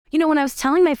when I was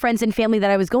telling my friends and family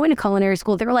that I was going to culinary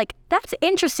school, they were like, that's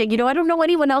interesting. I don't know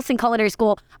anyone else in culinary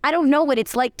school. I don't know what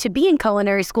it's like to be in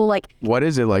culinary school. Like, what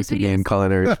is it like to be in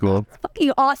culinary school? It's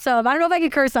fucking awesome. I don't know if I can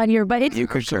curse on here, but it's... You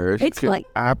can curse. It's like...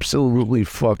 Absolutely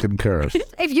fucking curse.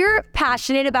 If you're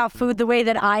passionate about food the way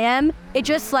that I am, it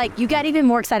just like, you get even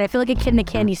more excited. I feel like a kid in a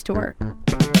candy store.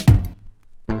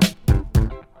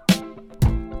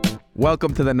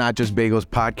 Welcome to the Not Just Bagels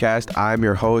podcast. I'm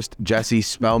your host, Jesse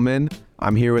Spellman.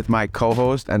 I'm here with my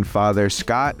co-host and father,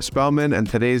 Scott Spellman. And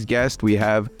today's guest, we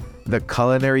have the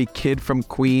culinary kid from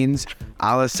Queens,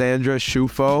 Alessandra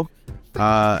Ciuffo.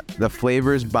 The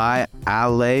Flavors by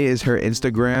Ale is her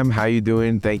Instagram. How you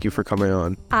doing? Thank you for coming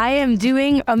on. I am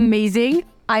doing amazing.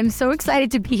 I'm so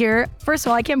excited to be here. First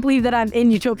of all, I can't believe that I'm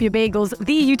in Utopia Bagels,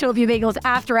 the Utopia Bagels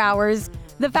after hours.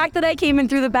 The fact that I came in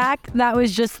through the back, that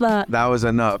was just the... That was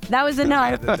enough. That was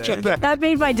enough. That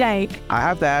made my day. I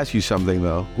have to ask you something,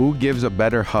 though. Who gives a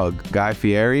better hug, Guy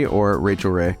Fieri or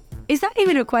Rachel Ray? Is that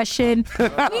even a question? we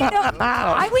know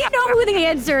who the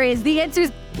answer is. The answer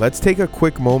is... Let's take a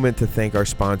quick moment to thank our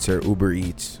sponsor, Uber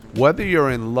Eats. Whether you're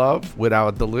in love with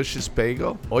our delicious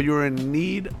bagel or you're in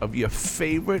need of your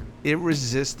favorite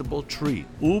irresistible treat,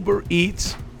 Uber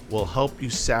Eats will help you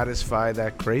satisfy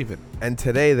that craving. And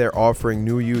today they're offering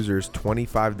new users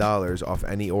 $25 off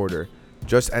any order.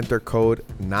 Just enter code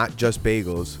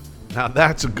NOTJUSTBAGELS. Now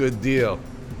that's a good deal.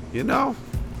 I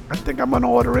think I'm going to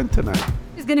order in tonight.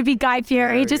 It's going to be Guy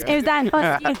Fieri. It was that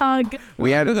husky hug.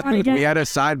 We had a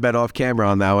side bet off camera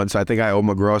on that one, so I think I owe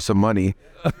McGraw some money.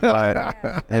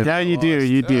 Yeah, you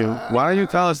do. Why don't you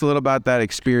tell us a little about that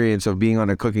experience of being on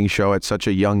a cooking show at such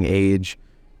a young age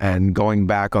and going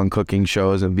back on cooking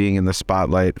shows and being in the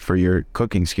spotlight for your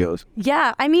cooking skills?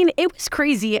 Yeah, it was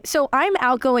crazy. So I'm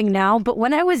outgoing now, but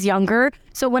when I was younger,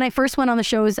 so when I first went on the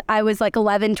shows, I was like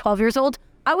 11, 12 years old.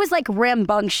 I was like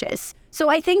rambunctious. So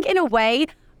I think in a way,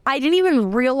 I didn't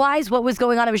even realize what was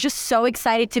going on. I was just so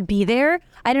excited to be there.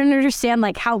 I didn't understand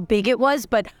like how big it was,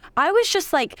 but I was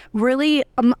just like really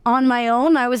on my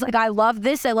own. I was like, I love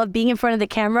this. I love being in front of the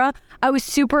camera. I was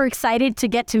super excited to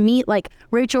get to meet like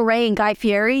Rachel Ray and Guy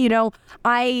Fieri.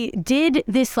 I did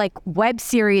this like web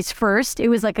series first. It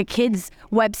was like a kids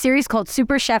web series called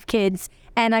Super Chef Kids.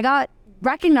 And I got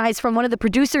recognized from one of the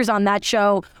producers on that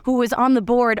show who was on the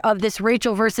board of this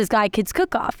Rachel versus Guy Kids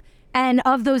Cook-Off. And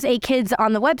of those 8 kids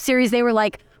on the web series, they were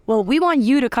like, well, we want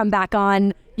you to come back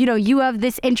on. You have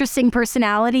this interesting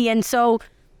personality. And so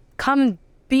come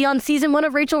be on season 1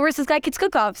 of Rachel versus Guy Kids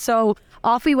Cook-Off. So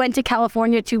off we went to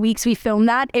California, 2 weeks. We filmed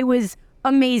that. It was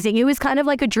amazing. It was kind of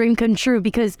like a dream come true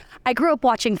because I grew up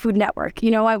watching Food Network.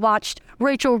 I watched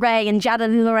Rachel Ray and Giada De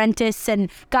Laurentiis and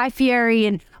Guy Fieri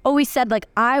and always said like,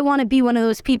 I want to be one of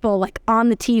those people like on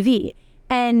the TV.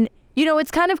 And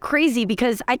it's kind of crazy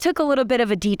because I took a little bit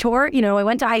of a detour. I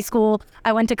went to high school,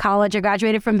 I went to college, I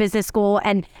graduated from business school,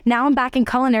 and now I'm back in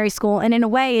culinary school. And in a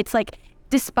way, it's like,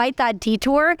 despite that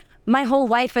detour, my whole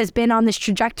life has been on this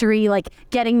trajectory, like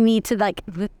getting me to like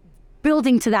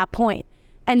building to that point.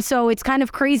 And so it's kind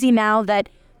of crazy now that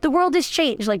the world has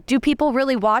changed. Like, do people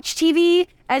really watch TV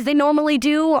as they normally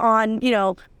do on,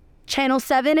 Channel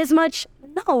 7 as much?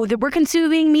 No, that we're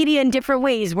consuming media in different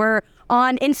ways. We're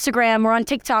on Instagram, we're on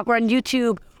TikTok, we're on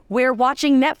YouTube, we're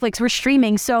watching Netflix, we're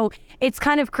streaming. So it's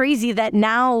kind of crazy that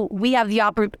now we have the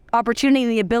opportunity,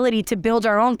 the ability to build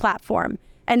our own platform.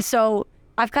 And so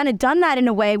I've kind of done that in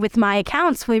a way with my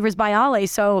accounts, Flavors by Ale.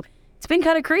 So it's been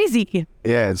kind of crazy.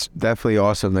 Yeah, it's definitely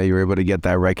awesome that you were able to get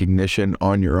that recognition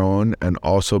on your own and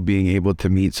also being able to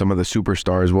meet some of the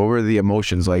superstars. What were the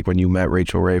emotions like when you met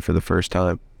Rachel Ray for the first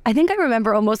time? I think I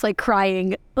remember almost like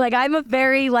crying. Like, I'm a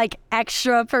very like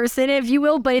extra person, if you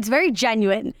will, but it's very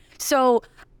genuine. So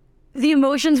the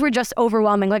emotions were just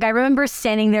overwhelming. Like, I remember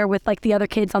standing there with like the other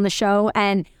kids on the show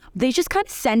and they just kind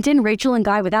of sent in Rachel and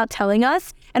Guy without telling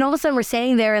us. And all of a sudden we're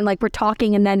standing there and like we're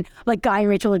talking and then like Guy and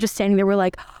Rachel are just standing there. We're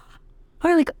like,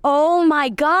 oh my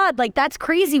God, like that's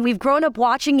crazy. We've grown up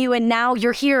watching you and now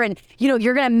you're here and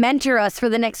you're going to mentor us for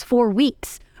the next 4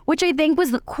 weeks. Which I think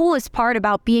was the coolest part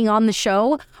about being on the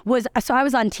show was, so I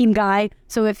was on Team Guy.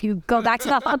 So if you go back to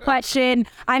the hug question,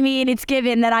 it's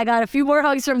given that I got a few more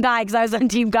hugs from Guy because I was on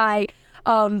Team Guy.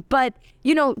 But,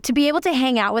 to be able to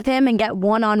hang out with him and get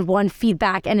one-on-one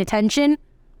feedback and attention,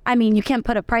 you can't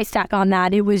put a price tag on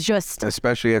that. It was just...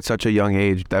 Especially at such a young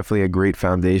age, definitely a great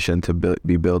foundation to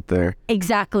be built there.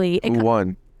 Exactly. Who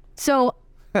won? So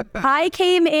I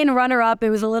came in runner-up. It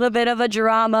was a little bit of a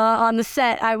drama on the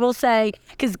set, I will say,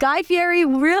 because Guy Fieri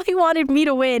really wanted me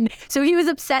to win. So he was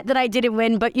upset that I didn't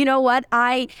win. But you know what?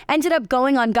 I ended up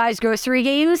going on Guy's Grocery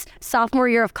Games sophomore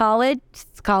year of high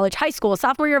school.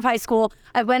 Sophomore year of high school,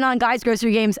 I went on Guy's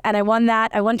Grocery Games and I won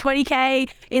that. I won $20K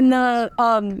in the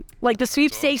the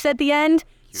sweepstakes at the end.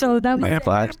 So that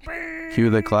was Cue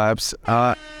the claps.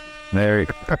 There.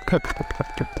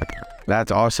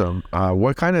 That's awesome.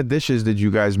 What kind of dishes did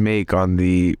you guys make on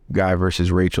the Guy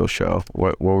versus Rachel show?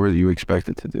 What were you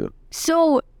expected to do?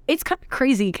 So it's kind of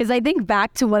crazy because I think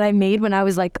back to what I made when I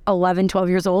was like 11, 12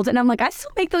 years old. And I'm like, I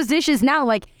still make those dishes now.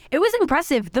 Like, it was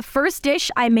impressive. The first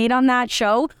dish I made on that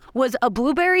show was a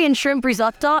blueberry and shrimp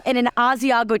risotto in an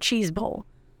Asiago cheese bowl.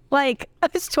 Like, I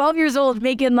was 12 years old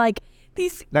making like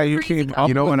these. Now you came up.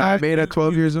 You know when I made at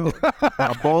 12 years old?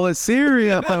 A bowl of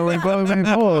cereal.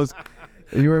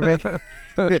 You were making.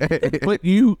 But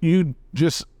you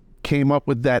just came up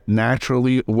with that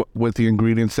naturally with the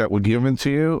ingredients that were given to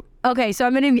you. Okay, so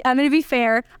I'm gonna be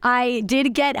fair. I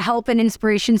did get help and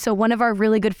inspiration. So one of our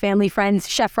really good family friends,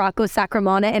 Chef Rocco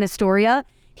Sacramona in Astoria,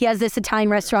 he has this Italian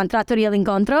restaurant, Trattoria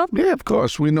L'Incontro. Yeah, of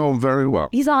course, we know him very well.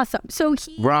 He's awesome. So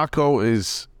Rocco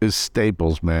is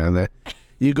staples, man.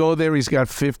 You go there, he's got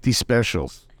 50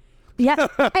 specials. Yeah,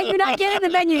 and you're not getting the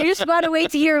menu. You just want to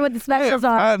wait to hear what the specials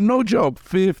are. No joke,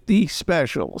 50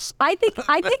 specials. I think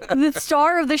the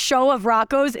star of the show of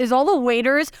Rocco's is all the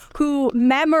waiters who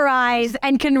memorize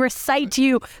and can recite to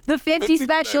you the 50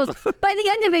 specials. By the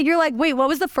end of it, you're like, wait, what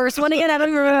was the first one again? I don't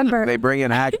even remember. They bring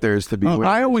in actors to be with.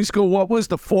 I always go, what was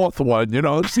the fourth one?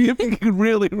 See if you can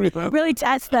really remember. Really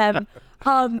test them.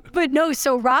 But no,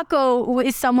 so Rocco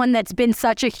is someone that's been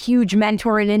such a huge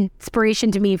mentor and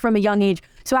inspiration to me from a young age.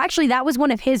 So actually, that was one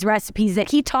of his recipes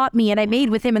that he taught me and I made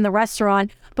with him in the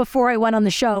restaurant before I went on the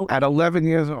show. At 11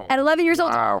 years old? At 11 years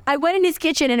old. Wow. I went in his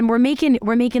kitchen and we're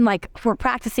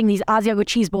practicing these Asiago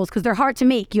cheese bowls because they're hard to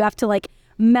make. You have to like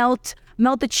melt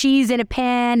the cheese in a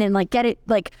pan and like get it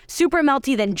like super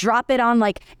melty, then drop it on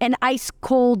like an ice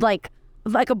cold like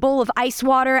a bowl of ice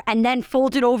water and then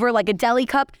fold it over like a deli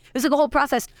cup. It was like a whole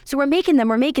process. So we're making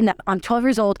them. I'm 12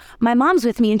 years old. My mom's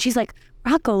with me and she's like,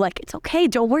 Rocco, like, it's okay.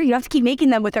 Don't worry. You have to keep making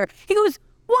them with her. He goes,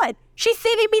 what? She's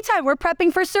saving me time. We're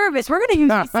prepping for service. We're going to use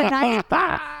this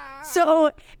tonight. So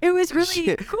it was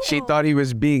really cool. She thought he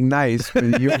was being nice, but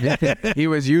he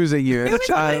was using you. It was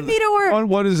putting me to work.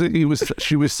 What is it?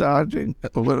 She was staging.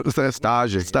 What was that?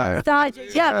 Staging.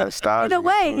 Yeah. Staging. In a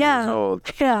way, yeah.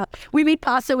 Yeah. We made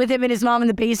pasta with him and his mom in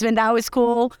the basement. That was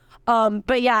cool.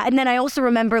 But yeah, and then I also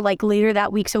remember like later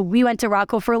that week, so we went to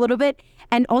Rocco for a little bit.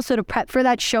 And also to prep for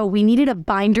that show, we needed a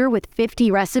binder with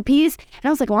 50 recipes. And I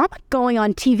was like, well, I'm not going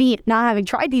on TV not having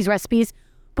tried these recipes.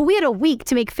 But we had a week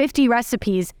to make 50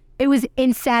 recipes. It was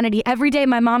insanity. Every day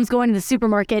my mom's going to the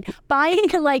supermarket, buying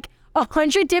like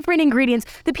 100 different ingredients.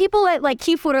 The people at like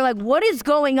Key Food are like, what is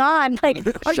going on? Like,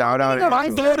 shout out my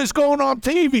dad is going on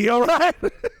TV, all right?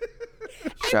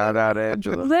 Shout out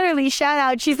Angela. Literally, shout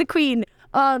out. She's the queen.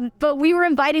 But we were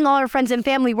inviting all our friends and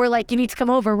family. We're like, you need to come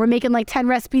over. We're making like 10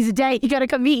 recipes a day. You got to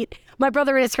come eat. My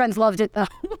brother and his friends loved it though.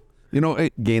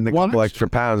 Gained a couple extra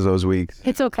pounds those weeks.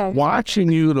 It's okay.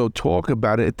 Watching you talk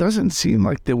about it, it doesn't seem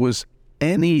like there was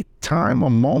any time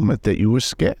or moment that you were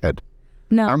scared.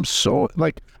 No. I'm so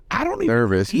I don't even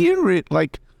nervous. Hear it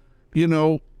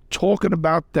talking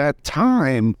about that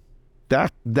time.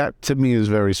 That to me is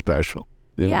very special.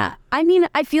 Yeah. I mean,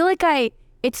 I feel like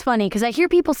it's funny because I hear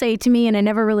people say it to me and I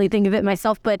never really think of it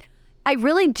myself, but I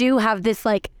really do have this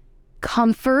like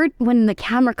comfort when the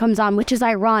camera comes on, which is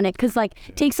ironic because like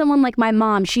take someone like my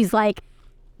mom, she's like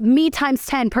me times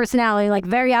 10 personality, like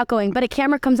very outgoing, but a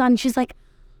camera comes on and she's like,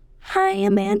 hi,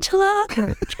 I'm Angela.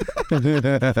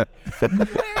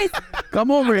 Come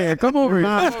over here.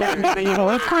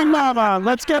 Let's bring Mom on.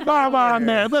 Let's get Mom on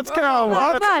there. Let's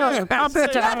go.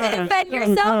 Defend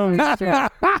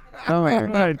yourself. All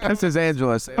right. This is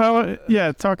Angela.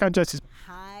 Yeah, talk on Jesse's.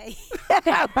 Hi.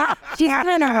 She's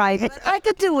been all right. I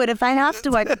could do it if I have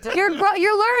to. I could do it. You're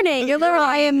learning. You're learning.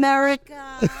 Hi,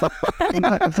 America.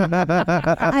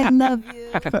 I love you.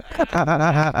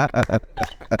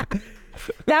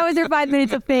 That was your 5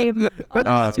 minutes of fame.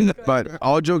 But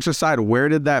all jokes aside, where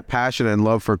did that passion and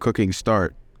love for cooking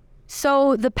start?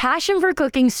 So the passion for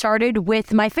cooking started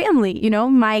with my family.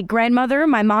 My grandmother,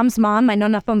 my mom's mom, my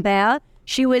nonna Pompea.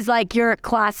 She was like your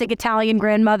classic Italian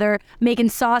grandmother, making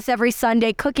sauce every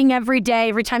Sunday, cooking every day.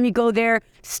 Every time you go there,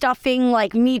 stuffing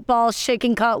like meatballs,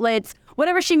 chicken cutlets,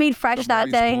 whatever she made fresh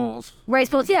that day. Rice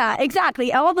balls. Yeah,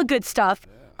 exactly. All the good stuff.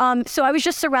 So I was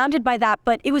just surrounded by that.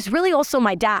 But it was really also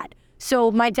my dad.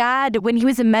 So my dad, when he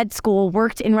was in med school,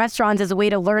 worked in restaurants as a way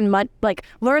to learn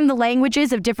the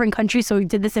languages of different countries. So he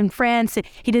did this in France,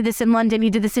 he did this in London,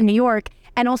 he did this in New York,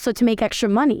 and also to make extra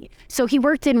money. So he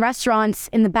worked in restaurants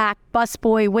in the back,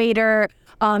 busboy, waiter,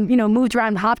 moved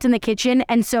around, hopped in the kitchen.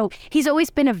 And so he's always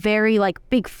been a very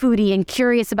big foodie and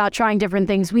curious about trying different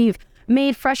things. We've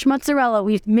made fresh mozzarella.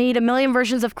 We've made a million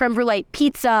versions of creme brulee,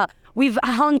 pizza. We've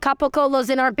hung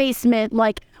capocollos in our basement.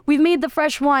 We've made the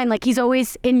fresh wine. He's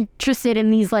always interested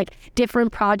in these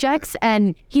different projects,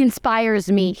 and he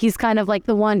inspires me. He's kind of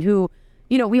the one who,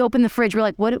 we open the fridge. We're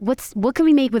like, what can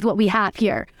we make with what we have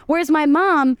here? Whereas my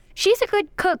mom, she's a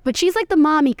good cook, but she's the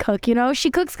mommy cook.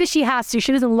 She cooks because she has to.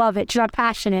 She doesn't love it. She's not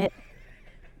passionate.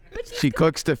 She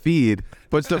cooks to feed,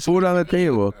 puts the food on the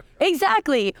table.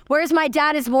 Exactly. Whereas my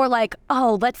dad is more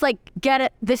let's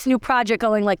get this new project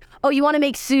going. You want to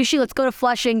make sushi? Let's go to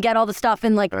Flushing, get all the stuff,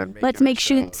 and let's make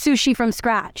sushi from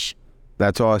scratch.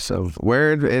 That's awesome.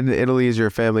 Where in Italy is your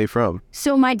family from?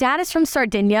 So my dad is from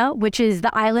Sardinia, which is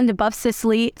the island above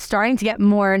Sicily. It's starting to get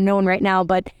more known right now,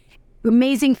 but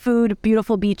amazing food,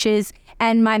 beautiful beaches.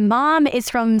 And my mom is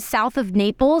from south of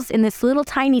Naples in this little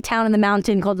tiny town in the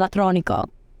mountain called Latronico.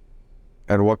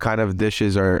 And what kind of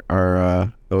dishes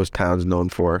are those towns known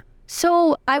for?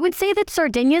 So I would say that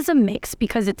Sardinia is a mix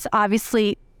because it's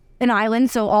obviously an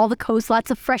island. So all the coast, lots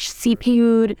of fresh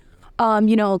seafood,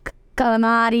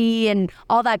 calamari and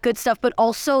all that good stuff. But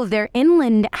also their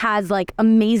inland has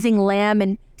amazing lamb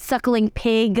and suckling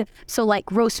pig. So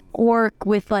roast pork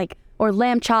with or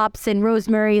lamb chops and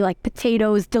rosemary,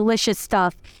 potatoes, delicious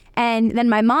stuff. And then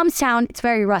my mom's town, it's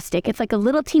very rustic. It's a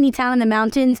little teeny town in the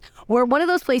mountains. We're one of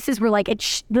those places where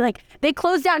they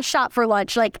close down shop for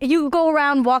lunch. You go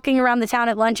around walking around the town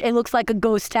at lunch, it looks like a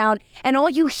ghost town. And all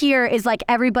you hear is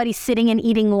everybody sitting and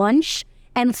eating lunch.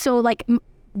 And so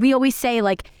we always say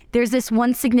there's this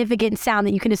one significant sound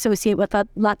that you can associate with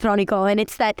Latronico. And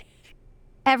it's that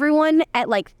everyone at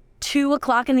 2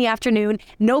 o'clock in the afternoon,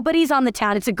 nobody's on the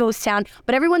town. It's a ghost town,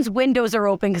 but everyone's windows are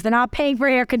open because they're not paying for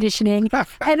air conditioning.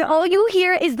 And all you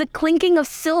hear is the clinking of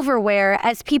silverware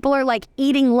as people are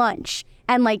eating lunch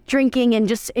and drinking and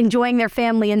just enjoying their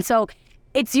family. And so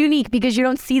it's unique because you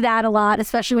don't see that a lot,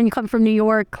 especially when you come from New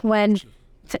York, when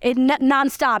it's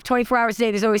nonstop, 24 hours a day,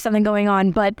 there's always something going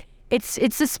on. But it's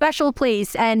a special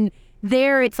place. And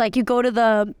there, it's you go to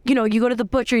the, you go to the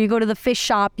butcher, you go to the fish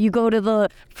shop, you go to the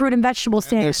fruit and vegetable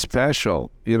stand. They're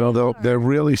special. They're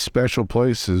really special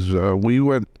places. We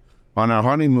went on our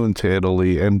honeymoon to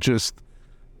Italy, and just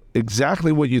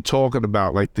exactly what you're talking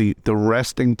about, the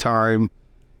resting time,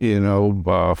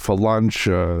 for lunch,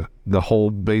 the whole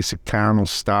basic town will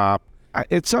stop.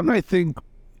 It's something I think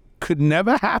could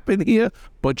never happen here,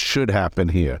 but should happen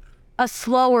here. A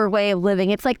slower way of living.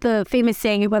 It's the famous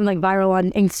saying, it went viral on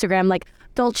Instagram,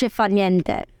 dolce fa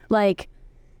niente,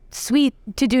 sweet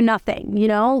to do nothing,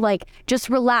 just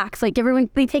relax. Everyone,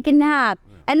 they take a nap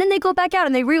and then they go back out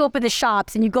and they reopen the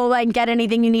shops and you go and get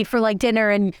anything you need for dinner,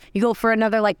 and you go for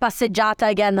another passeggiata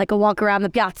again, a walk around the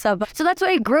piazza. So that's what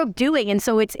I grew up doing. And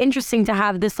so it's interesting to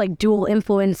have this dual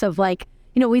influence of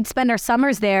we'd spend our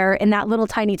summers there in that little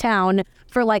tiny town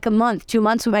for a month, 2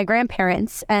 months with my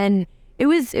grandparents, and it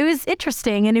was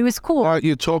interesting and it was cool.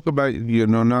 You talk about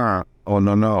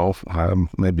no, I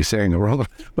may be saying it wrong,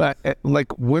 but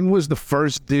when was the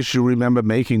first dish you remember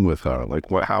making with her?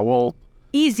 How old?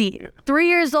 Easy. 3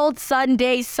 years old,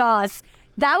 Sunday sauce.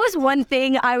 That was one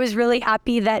thing I was really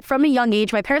happy that from a young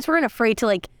age, my parents weren't afraid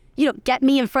to get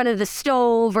me in front of the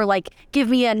stove or give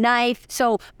me a knife.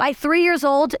 So by 3 years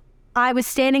old, I was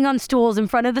standing on stools in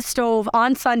front of the stove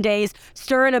on Sundays,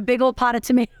 stirring a big old pot of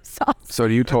tomato sauce. So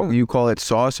do you call it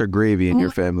sauce or gravy in your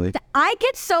family? I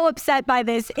get so upset by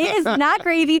this. It is not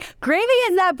gravy. Gravy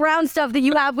is that brown stuff that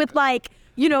you have with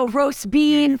roast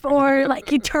beef or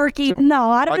turkey.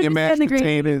 No, I don't understand the gravy.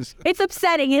 Potatoes. It's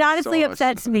upsetting. It honestly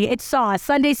upsets me. It's sauce,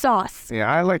 Sunday sauce. Yeah,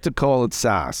 I like to call it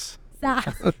sauce.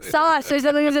 Sauce. There's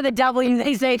something under the W.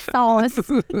 They say sauce.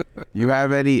 You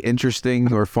have any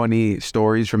interesting or funny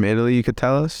stories from Italy you could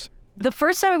tell us? The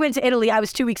first time I went to Italy, I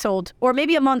was 2 weeks old, or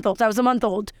maybe a month old. I was a month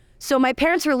old. So my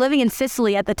parents were living in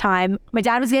Sicily at the time. My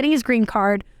dad was getting his green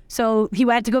card, so he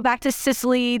had to go back to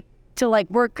Sicily to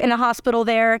work in a hospital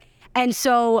there. And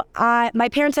so my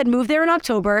parents had moved there in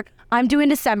October. I'm due in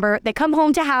December. They come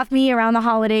home to have me around the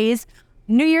holidays.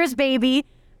 New Year's baby.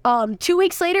 2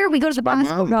 weeks later, we go to the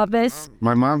passport office.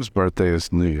 My mom's birthday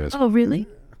is New Year's. Oh, really?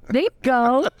 There you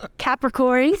go.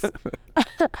 Capricorns.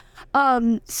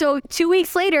 So 2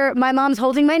 weeks later, my mom's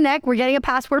holding my neck. We're getting a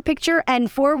passport picture.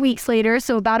 And 4 weeks later,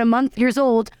 so about a month years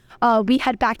old, we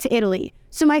head back to Italy.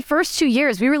 So my first 2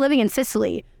 years, we were living in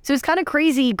Sicily. So it was kind of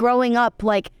crazy growing up,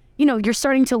 you're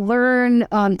starting to learn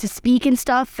to speak and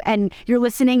stuff, and you're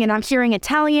listening, and I'm hearing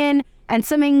Italian and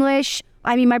some English.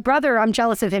 I mean, my brother, I'm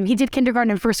jealous of him. He did kindergarten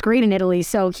and first grade in Italy,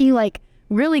 so he like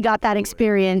really got that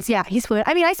experience. Yeah, he's fluent.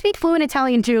 I mean, I speak fluent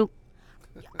Italian too.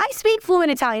 I speak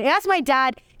fluent Italian. Ask my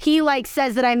dad. He like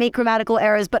says that I make grammatical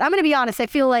errors, but I'm gonna be honest. I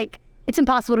feel like it's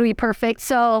impossible to be perfect.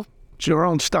 So It's your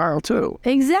own style too.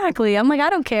 exactly, I'm like, I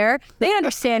don't care. They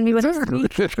understand me when I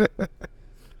speak.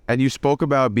 And you spoke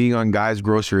about being on guys'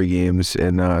 grocery games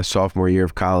in sophomore year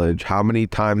of college. How many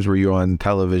times were you on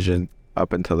television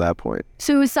up until that point?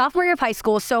 So it was sophomore year of high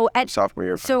school. So at Sophomore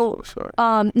year of high school, sorry.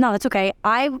 no, that's okay.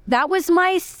 That was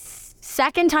my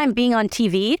second time being on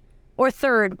TV, or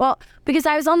third. Well, because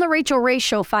I was on the Rachel Ray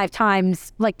show 5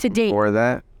 times, like to date. Before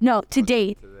that? No, to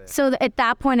date. So at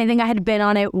that point, I think I had been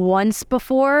on it once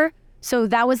before. So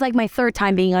that was like my third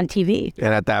time being on TV.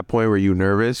 And at that point, were you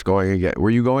nervous were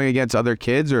you going against other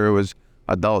kids, or it was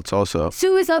adults also? So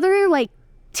it was other like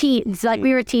teens, like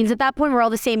we were teens at that point. We're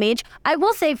all the same age. I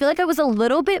will say, I feel like I was a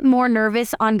little bit more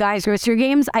nervous on guys' grocery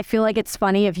games. I feel like it's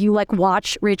funny if you like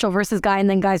watch Rachel versus Guy and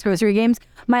then guys' grocery games.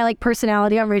 My like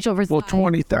personality on Rachel versus Well, Guy.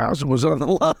 20,000 was on the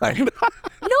line.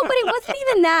 No, but it wasn't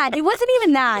even that. It wasn't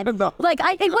even that. No. Like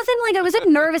it wasn't like I wasn't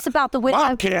nervous about the win.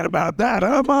 I can't about that.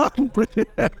 I'm on.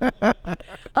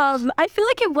 I feel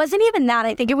like it wasn't even that.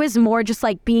 I think it was more just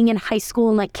like being in high school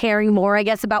and like caring more, I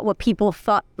guess, about what people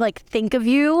think of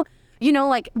you.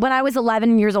 Like when I was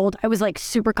 11 years old, I was like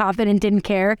super confident, didn't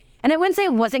care. And I wouldn't say I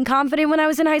wasn't confident when I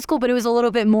was in high school, but it was a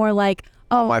little bit more like,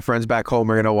 oh, My friends back home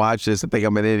are going to watch this and think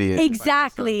I'm an idiot.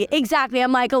 exactly.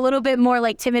 I'm like a little bit more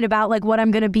like timid about like what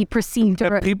I'm going to be perceived.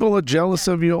 Or, People are jealous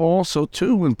of you also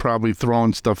too, and probably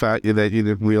throwing stuff at you that you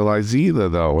didn't realize either,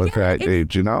 though, at that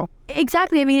age,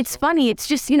 Exactly. I mean, it's funny. It's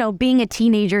just, being a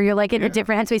teenager, you're like in a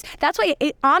different headspace. That's why,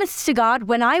 honest to God,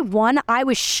 when I won, I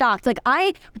was shocked. Like,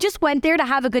 I just went there to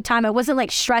have a good time. I wasn't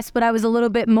like stressed, but I was a little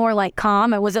bit more like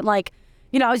calm. I wasn't like,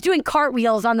 I was doing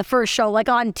cartwheels on the first show, like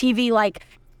on TV, like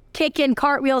kicking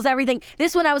cartwheels, everything.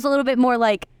 This one, I was a little bit more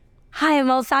like, hi, I'm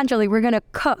Alessandra. Like, we're going to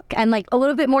cook, and like a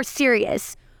little bit more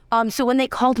serious. So when they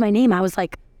called my name, I was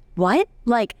like, what?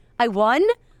 Like, I won?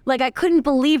 Like, I couldn't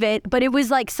believe it, but it was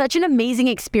like such an amazing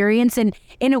experience. And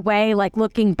in a way, like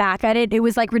looking back at it, it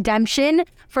was like redemption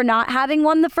for not having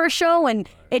won the first show. And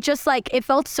it just like, it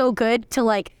felt so good to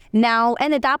like now.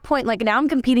 And at that point, like now I'm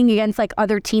competing against like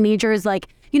other teenagers, like,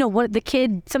 some of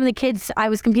the kids I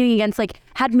was competing against like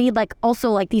had made like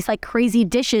also like these like crazy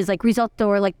dishes, like risotto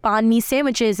or like banh mi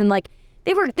sandwiches. And like,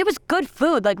 there was good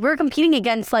food. Like we were competing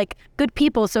against like good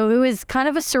people. So it was kind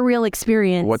of a surreal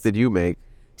experience. What did you make?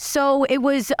 So it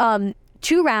was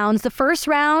 2 rounds. The first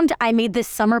round, I made this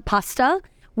summer pasta,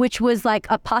 which was like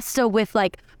a pasta with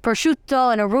like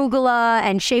prosciutto and arugula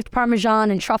and shaved Parmesan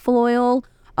and truffle oil.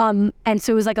 And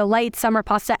so it was like a light summer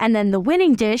pasta. And then the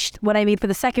winning dish, what I made for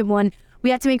the second one, we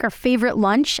had to make our favorite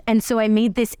lunch. And so I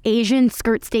made this Asian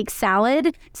skirt steak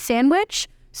salad sandwich.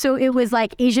 So it was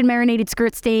like Asian marinated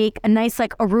skirt steak, a nice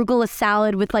like arugula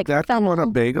salad with like That come on a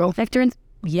bagel? nectarines.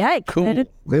 Yeah, it Cool. could.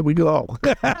 There we go.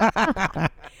 It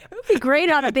would be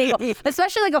great on a bagel,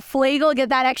 especially like a flagel, get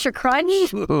that extra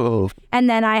crunch. Ooh. And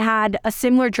then I had a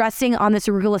similar dressing on this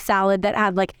arugula salad that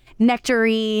had like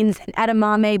nectarines and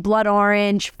edamame, blood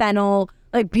orange, fennel,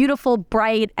 like beautiful,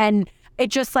 bright, and it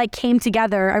just like came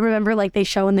together. I remember like they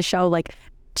show in the show like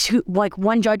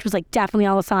one judge was like definitely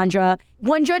Alessandra.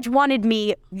 One judge wanted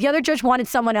me, the other judge wanted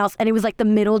someone else, and it was like the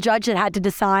middle judge that had to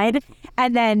decide.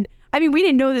 And then I mean, we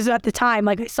didn't know this at the time.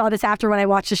 Like, I saw this after when I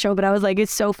watched the show, but I was like, it's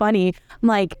so funny. I'm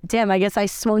like, damn, I guess I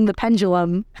swung the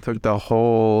pendulum. Took the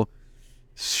whole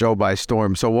show by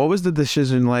storm. So what was the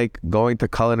decision like going to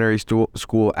culinary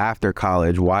school after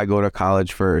college? Why go to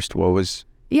college first? What was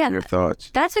your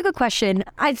thoughts? That's a good question.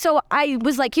 So I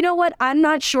was like, you know what? I'm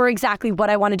not sure exactly what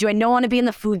I want to do. I don't want to be in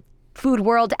the food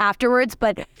world afterwards,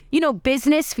 but,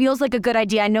 business feels like a good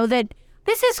idea. I know that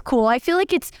this is cool. I feel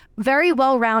like it's very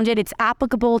well-rounded. It's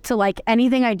applicable to like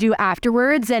anything I do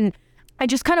afterwards. And I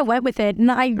just kind of went with it.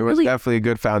 And It was definitely a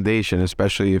good foundation,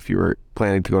 especially if you were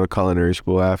planning to go to culinary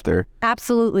school after.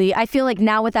 Absolutely. I feel like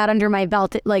now with that under my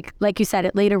belt, it, like you said,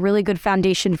 it laid a really good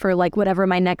foundation for like whatever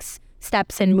my next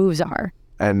steps and moves are.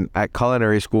 And at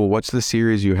culinary school, what's the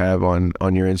series you have on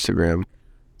your Instagram?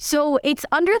 So it's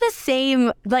under the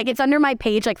same, like it's under my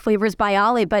page, like Flavors by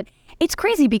Ale, but it's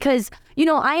crazy because,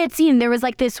 I had seen there was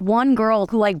like this one girl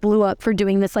who like blew up for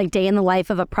doing this like day in the life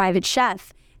of a private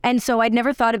chef. And so I'd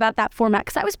never thought about that format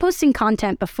because I was posting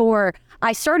content before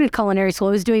I started culinary school.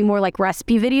 I was doing more like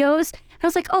recipe videos. And I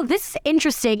was like, oh, this is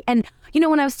interesting. And,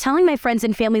 when I was telling my friends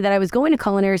and family that I was going to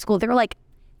culinary school, they were like,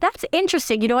 that's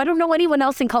interesting. I don't know anyone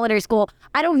else in culinary school.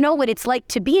 I don't know what it's like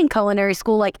to be in culinary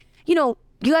school. Like, you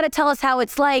got to tell us how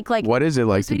it's like. Like, What is it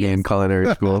like to be in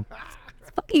culinary school?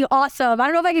 fucking awesome. I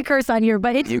don't know if I can curse on here,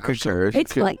 but it's, You could curse.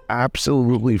 it's like,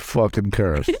 Absolutely fucking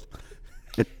curse.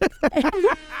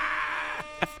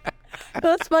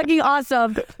 that's fucking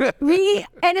awesome.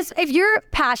 If you're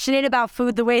passionate about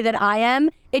food the way that I am,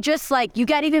 it just like, you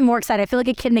get even more excited. I feel like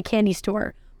a kid in a candy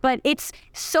store. But it's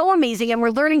so amazing, and we're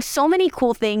learning so many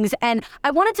cool things. And I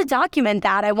wanted to document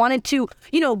that. I wanted to,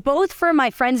 both for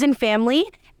my friends and family,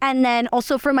 and then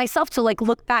also for myself to like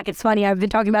look back. It's funny. I've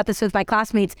been talking about this with my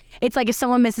classmates. It's like if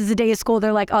someone misses a day of school,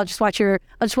 they're like, I'll just watch your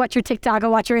TikTok, I'll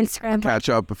watch your Instagram. Catch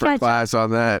up for class on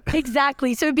that.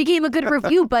 Exactly. So it became a good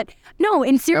review. But no,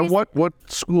 in serious. And what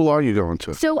school are you going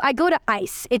to? So I go to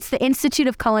ICE. It's the Institute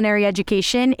of Culinary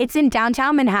Education. It's in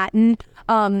downtown Manhattan,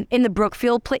 in the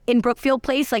Brookfield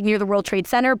Place, like near the World Trade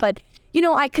Center. But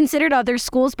I considered other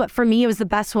schools, but for me, it was the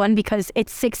best one because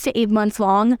it's 6 to 8 months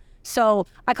long. So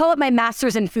I call it my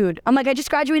master's in food. I'm like, I just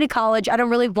graduated college. I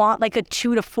don't really want like a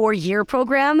 2 to 4 year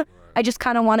program. I just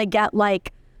kind of want to get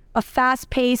like a fast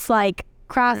paced, like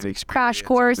crash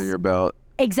course. Under your belt.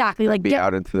 Exactly. Like Be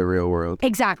out into the real world.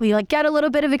 Exactly. Like get a little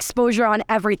bit of exposure on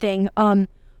everything.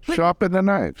 Sharpen the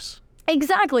knives.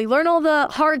 Exactly. Learn all the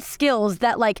hard skills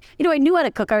that like, I knew how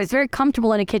to cook. I was very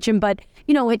comfortable in a kitchen, but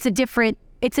it's a different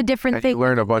And thing. you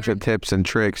learn a bunch of tips and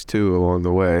tricks too along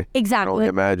the way. Exactly. I can only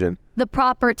imagine. The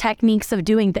proper techniques of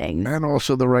doing things. And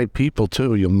also the right people,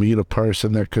 too. You'll meet a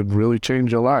person that could really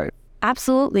change your life.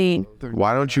 Absolutely.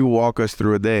 Why don't you walk us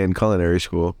through a day in culinary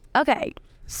school? Okay.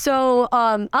 So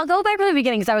I'll go back to the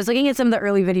beginning because I was looking at some of the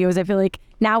early videos. I feel like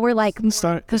now we're like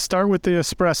Start with the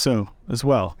espresso as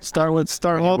well. Start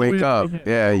all the Wake way- up.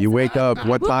 Yeah, you wake up.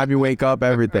 What time you wake up,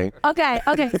 everything. Okay.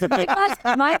 So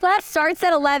my class starts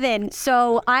at 11.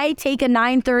 So I take a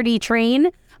 9:30 train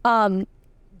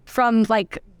from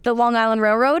like the Long Island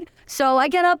Railroad. So I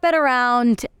get up at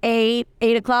around 8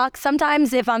 o'clock.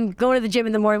 Sometimes if I'm going to the gym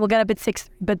in the morning, we'll get up at 6.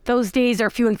 But those days are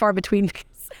few and far between because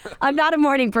I'm not a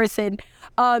morning person.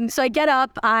 So I get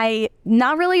up. I'm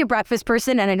not really a breakfast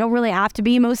person, and I don't really have to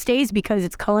be most days because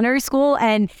it's culinary school,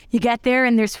 and you get there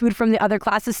and there's food from the other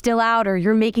classes still out, or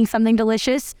you're making something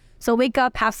delicious. So wake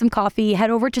up, have some coffee,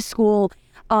 head over to school.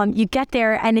 You get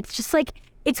there, and it's just like,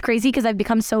 it's crazy because I've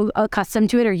become so accustomed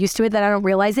to it or used to it that I don't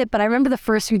realize it. But I remember the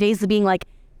first few days of being like,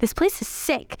 this place is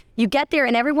sick. You get there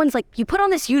and everyone's like, you put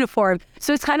on this uniform.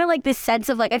 So it's kind of like this sense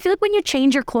of like, I feel like when you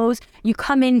change your clothes, you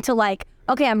come into like,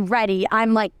 okay, I'm ready.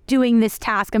 I'm like doing this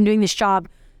task. I'm doing this job.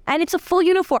 And it's a full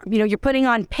uniform. You're putting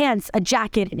on pants, a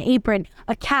jacket, an apron,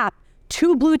 a cap,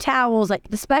 2 blue towels, like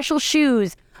the special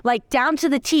shoes, like down to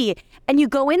the T. And you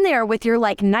go in there with your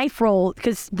like knife roll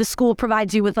because the school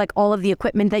provides you with like all of the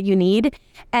equipment that you need.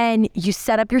 And you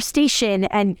set up your station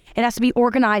and it has to be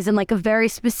organized in like a very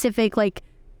specific, like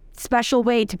special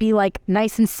way to be like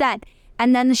nice and set.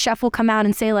 And then the chef will come out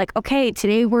and say like, okay,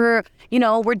 today we're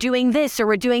doing this or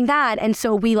we're doing that. And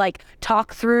so we like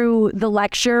talk through the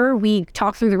lecture. We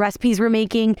talk through the recipes we're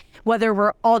making, whether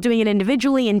we're all doing it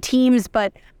individually in teams,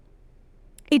 but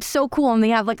it's so cool. And they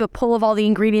have like a pull of all the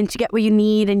ingredients to get what you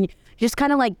need. And you just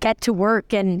kind of like get to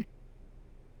work. And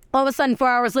all of a sudden, 4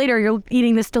 hours later, you're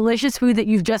eating this delicious food that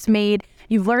you've just made.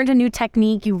 You've learned a new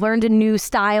technique. You've learned a new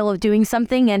style of doing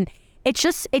something. And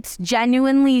it's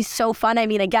genuinely so fun. I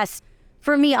mean, I guess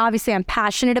for me, obviously, I'm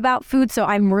passionate about food, so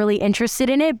I'm really interested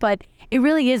in it, but it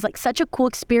really is like such a cool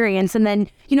experience. And then,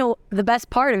 the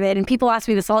best part of it, and people ask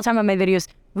me this all the time on my videos,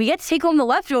 we get to take home the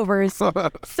leftovers.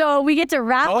 So we get to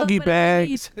wrap up. Doggy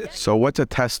bags. So what's a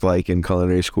test like in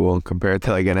culinary school compared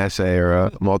to like an essay or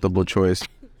a multiple choice?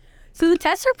 So the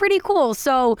tests are pretty cool.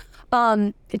 So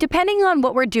depending on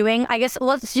what we're doing, I guess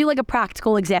let's do like a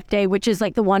practical exam day, which is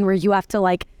like the one where you have to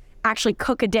like actually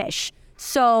cook a dish.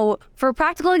 So for a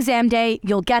practical exam day,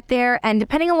 you'll get there, and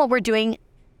depending on what we're doing,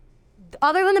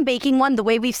 other than the baking one, the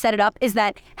way we've set it up is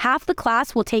that half the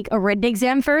class will take a written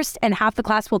exam first and half the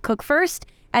class will cook first,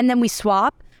 and then we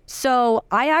swap. So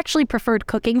I actually preferred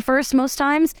cooking first most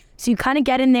times. So you kind of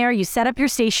get in there, you set up your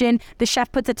station, the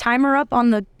chef puts a timer up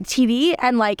on the TV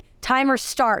and like timer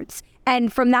starts.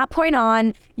 And from that point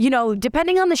on,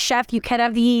 depending on the chef, you can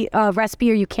have the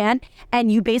recipe or you can't.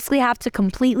 And you basically have to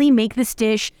completely make this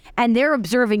dish and they're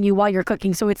observing you while you're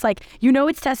cooking. So it's like,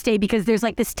 it's test day because there's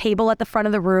like this table at the front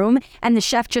of the room and the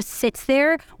chef just sits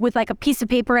there with like a piece of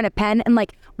paper and a pen and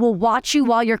like will watch you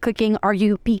while you're cooking. Are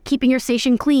you keeping your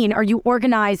station clean? Are you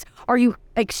organized? Are you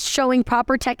like showing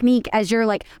proper technique as you're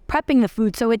like prepping the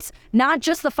food? So it's not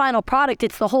just the final product,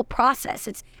 it's the whole process.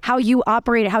 It's how you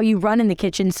operate, how you run in the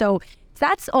kitchen. So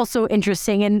that's also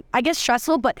interesting and I guess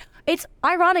stressful, but it's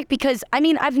ironic because I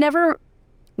mean, I've never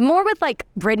more with like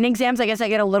written exams, I guess I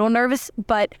get a little nervous,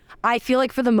 but I feel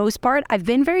like for the most part, I've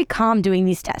been very calm doing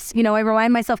these tests. You know, I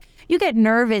remind myself, you get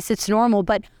nervous, it's normal,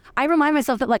 but I remind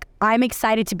myself that like, I'm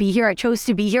excited to be here. I chose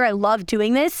to be here. I love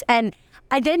doing this. And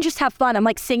I then just have fun. I'm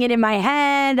like singing in my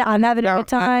head. I'm having a good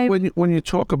time. When you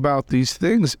talk about these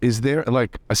things, is there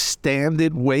like a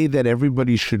standard way that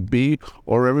everybody should be,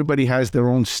 or everybody has their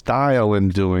own style in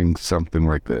doing something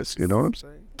like this? You know what I'm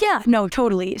saying? Yeah, no,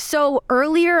 totally. So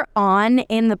earlier on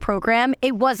in the program,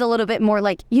 it was a little bit more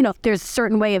like, you know, there's a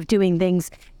certain way of doing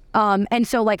things. And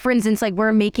so like, for instance, like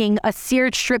we're making a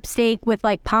seared strip steak with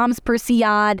like palms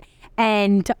persillade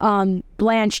and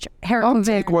blanched haricot I'll vert.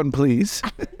 take one, please.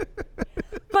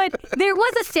 But there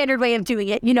was a standard way of doing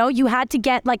it. You know, you had to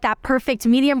get like that perfect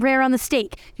medium rare on the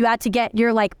steak. You had to get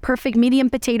your like perfect medium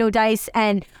potato dice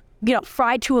and, you know,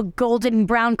 fried to a golden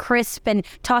brown crisp and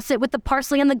toss it with the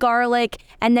parsley and the garlic.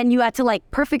 And then you had to like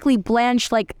perfectly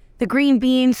blanch like the green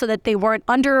beans so that they weren't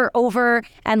under or over,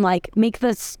 and like make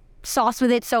the sauce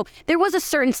with it. So there was a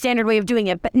certain standard way of doing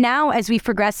it. But now as we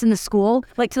progress in the school,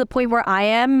 like to the point where I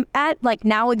am at, like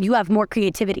now you have more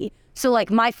creativity. So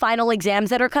like my final exams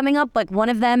that are coming up, like one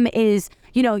of them is,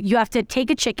 you know, you have to take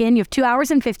a chicken, you have 2 hours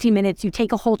and 15 minutes, you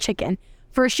take a whole chicken.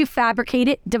 First you fabricate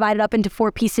it, divide it up into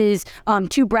 4 pieces,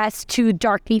 2 breasts, 2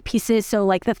 dark meat pieces, so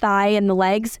like the thigh and the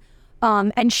legs,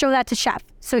 and show that to chef.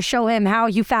 So show him how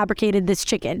you fabricated this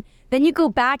chicken. Then you go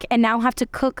back and now have to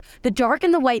cook the dark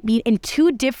and the white meat in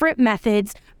 2 different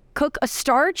methods, cook a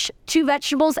starch, 2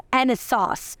 vegetables, and a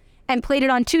sauce, and plate it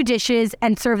on 2 dishes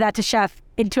and serve that to chef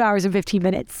in 2 hours and 15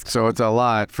 mints. So it's a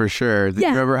lot for sure. Did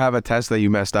you ever have a test that you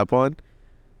messed up on?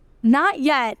 Not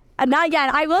yet. Not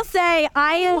yet. I will say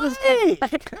I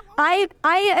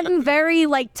am very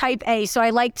like type A. So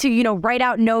I like to, you know, write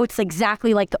out notes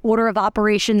exactly like the order of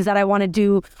operations that I want to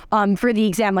do for the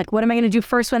exam. Like what am I going to do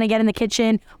first when I get in the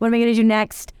kitchen? What am I going to do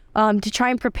next? To try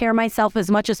and prepare myself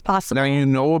as much as possible. Now you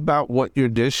know about what your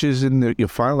dish is in your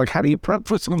file. Like, how do you prep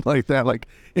for something like that? Like,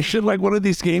 is shit like one of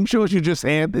these game shows you just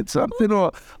handed something,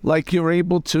 or like you're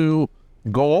able to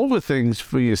go over things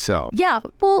for yourself? Yeah,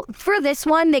 well, for this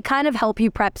one, they kind of help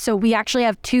you prep. So we actually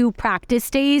have 2 practice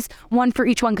days, one for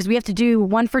each one, because we have to do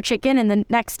one for chicken, and the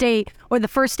next day, or the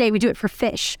first day, we do it for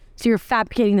fish. So you're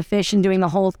fabricating the fish and doing the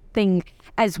whole thing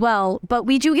as well. But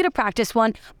we do get a practice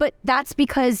one, but that's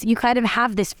because you kind of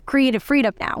have this creative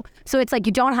freedom now. So it's like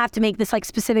you don't have to make this like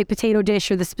specific potato dish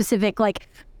or the specific like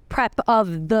prep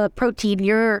of the protein.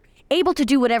 You're able to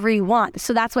do whatever you want.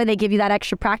 So that's why they give you that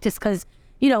extra practice, because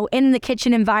you know, in the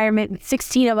kitchen environment,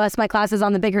 16 of us, my class is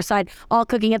on the bigger side, all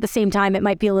cooking at the same time, it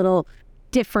might be a little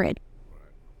different.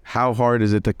 How hard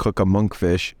is it to cook a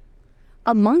monkfish?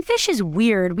 A monkfish is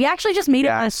weird. We actually just made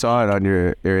it. I saw it on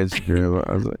your Instagram.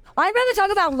 I was like, I'd rather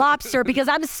talk about lobster because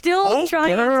I'm still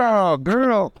trying.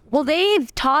 Girl. Well,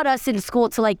 they've taught us in school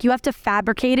to like, you have to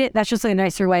fabricate it. That's just like a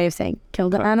nicer way of saying kill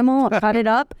the animal, cut it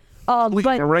up.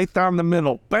 But Right down the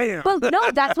middle. Bam. well,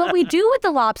 no, that's what we do with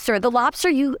the lobster. The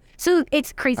lobster, so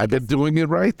it's crazy. I've been doing it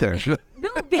right there. No,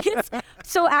 because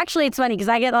so actually it's funny because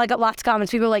I get like lots of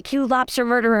comments. People are like, "You lobster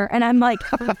murderer," and I'm like,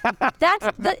 "That's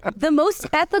the most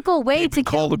ethical way to kill."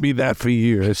 Calling me that for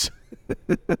years.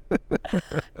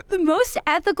 The most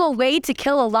ethical way to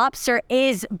kill a lobster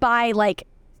is by like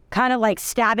kind of like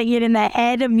stabbing it in the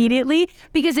head immediately,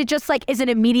 because it just like is an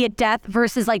immediate death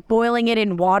versus like boiling it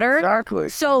in water. Exactly.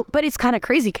 So, but it's kind of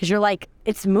crazy because you're like,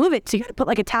 it's moving. So you got to put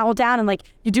like a towel down and like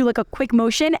you do like a quick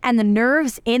motion, and the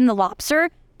nerves in the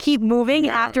lobster keep moving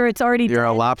after it's already you're dead.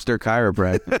 a lobster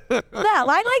chiropractor. Yeah,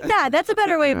 I like that. That's a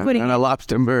better way of putting And it. a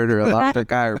lobster murderer, a lobster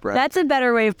chiropractor. That's a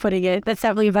better way of putting it. That's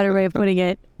definitely a better way of putting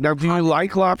it. Now, do you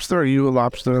like lobster? Are you a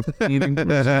lobster eating?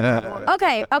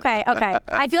 Okay.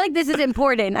 I feel like this is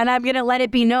important, and I'm going to let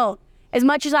it be known. As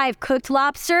much as I've cooked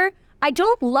lobster, I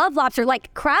don't love lobster.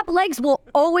 Like, crab legs will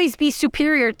always be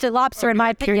superior to lobster, in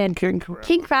my opinion. King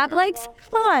Crab legs?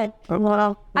 Come on.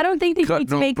 Well, I don't think they need cutting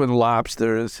to make... open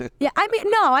lobsters. Yeah, I mean,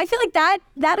 no, I feel like that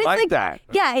is Like that.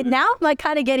 Yeah, and now I'm like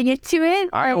kind of getting into it.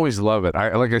 I always love it.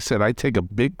 Like I said, I take a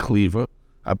big cleaver,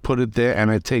 I put it there,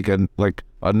 and I take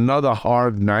another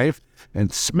hard knife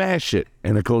and smash it,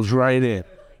 and it goes right in.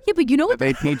 Yeah, but you know what?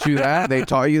 They teach you that? They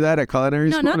taught you that at culinary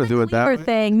No, school not to the do it that cleaver way?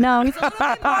 thing. No, it's a little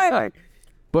bit more.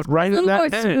 But right in Little that more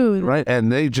end, smooth. right, and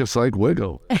they just like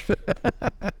wiggle,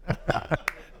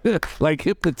 like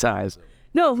hypnotize.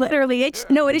 No, literally, it is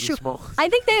true. I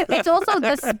think that it's also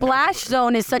the splash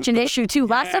zone is such an issue too.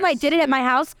 Last time I did it at my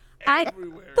house, the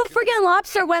freaking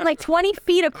lobster went like 20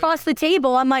 feet across the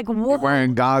table. I'm like, whoa.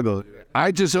 Wearing goggles.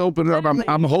 I just open it up.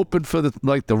 I'm hoping for the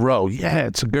roe. Yeah,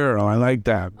 it's a girl. I like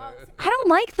that. I don't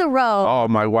like the roe. Oh,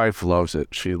 my wife loves it.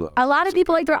 She loves. A lot of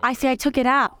people like the roe. I took it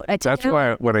out. That's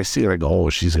why when I see it, I go, oh,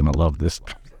 she's gonna love this.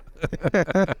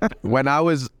 When I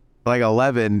was like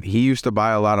 11, he used to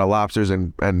buy a lot of lobsters,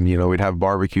 and you know, we'd have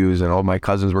barbecues, and all my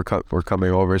cousins were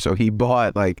coming over, so he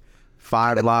bought like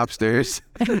 5 lobsters,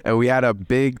 and we had a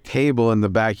big table in the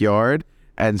backyard.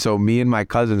 And so me and my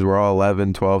cousins were all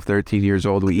 11, 12, 13 years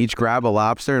old. We each grabbed a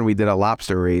lobster and we did a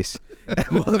lobster race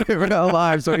while we were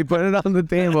alive. So he put it on the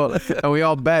table and we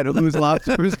all bet whose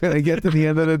lobster was going to get to the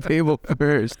end of the table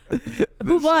first.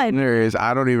 Who won?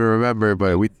 I don't even remember,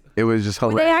 but it was just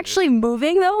hilarious. Were they actually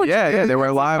moving though? Yeah, they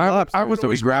were live lobsters. So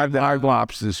we grabbed the live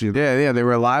lobsters. Yeah, they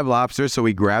were live lobsters. So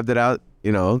we grabbed it out,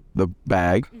 you know, the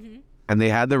bag, and they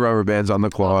had the rubber bands on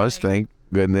the claws. Thank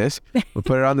goodness. We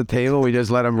put it on the table. We just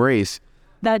let them race.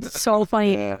 That's so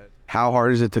funny. How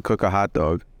hard is it to cook a hot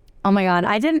dog? Oh my God.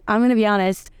 I'm going to be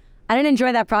honest. I didn't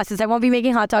enjoy that process. I won't be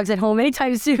making hot dogs at home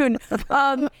anytime soon.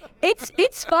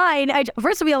 It's fine.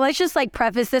 First of all, let's just like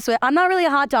preface this with, I'm not really a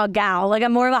hot dog gal. Like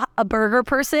I'm more of a burger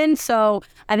person. So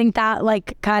I think that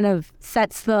like kind of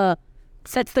sets the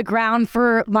ground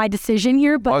for my decision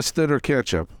here. But Mustard or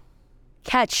ketchup?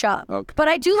 Ketchup. Okay. But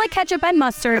I do like ketchup and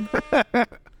mustard.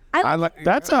 I like.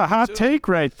 That's a hot take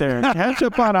right there.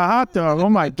 Ketchup on a hot dog. Oh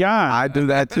my God. I do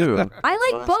that too.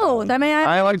 I like both. I mean,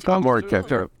 I like more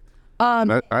ketchup.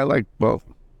 I like both.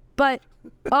 but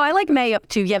I like mayo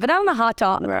too. Yeah, but not on a hot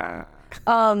dog.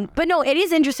 But no, it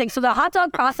is interesting. So the hot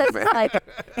dog process is like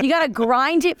you gotta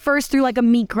grind it first through like a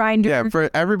meat grinder. Yeah,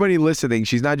 for everybody listening,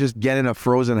 she's not just getting a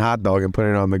frozen hot dog and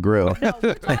putting it on the grill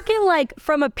We're talking like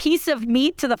from a piece of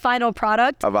meat to the final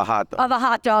product of a hot dog. of a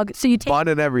hot dog. So you take. Bun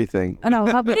and everything. Oh, no,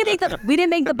 we didn't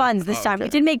make the buns this time. We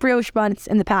did make brioche buns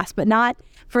in the past, but not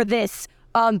for this.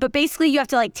 But basically, you have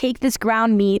to like take this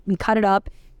ground meat and cut it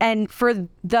up. And for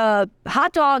the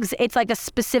hot dogs, it's like a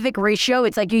specific ratio.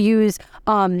 It's like you use,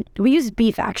 we use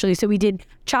beef actually. So we did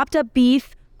chopped up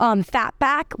beef, fat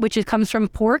back, which comes from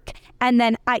pork, and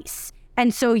then ice.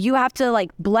 And so you have to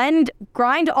like grind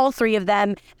all 3 of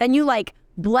them. Then you like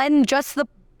blend just the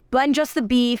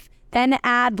beef, then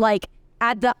add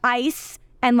the ice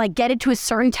and like get it to a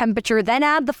certain temperature, then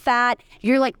add the fat.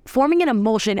 You're like forming an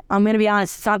emulsion. I'm going to be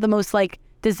honest. It's not the most like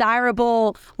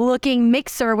desirable looking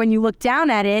mixer when you look down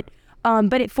at it,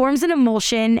 but it forms an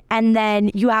emulsion, and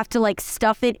then you have to like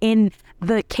stuff it in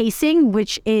the casing,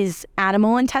 which is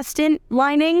animal intestine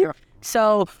lining. Yeah.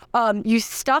 So you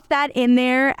stuff that in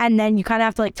there, and then you kind of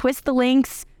have to like twist the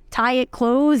links, tie it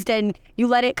closed, and you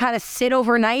let it kind of sit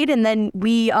overnight, and then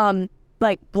we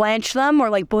like blanched them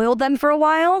or like boiled them for a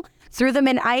while, threw them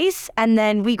in ice, and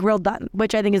then we grilled them,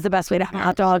 which I think is the best way to have a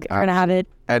hot dog. We're gonna have it.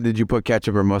 And did you put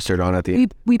ketchup or mustard on at the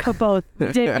end? We put both. We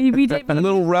did. A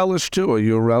little relish too. Are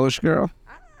you a relish girl?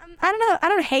 I don't know. I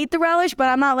don't hate the relish, but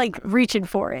I'm not like reaching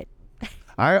for it.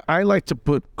 I like to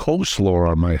put coleslaw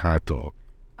on my hot dog.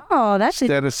 Oh, that's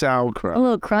instead of sauerkraut. A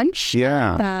little crunch.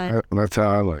 Yeah, that's how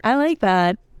I like. I like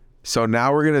that. So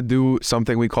now we're gonna do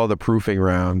something we call the proofing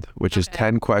round, which is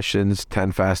 10 questions,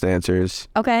 10 fast answers.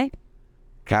 Okay.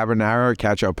 Carbonara or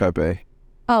cacio pepe?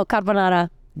 Oh, carbonara.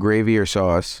 Gravy or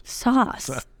sauce?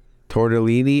 Sauce.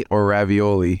 Tortellini or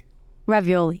ravioli?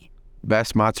 Ravioli.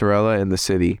 Best mozzarella in the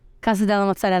city? Casa della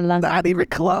Mozzarella. Not even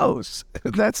close.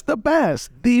 That's the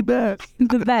best. The best.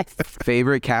 The best.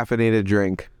 Favorite caffeinated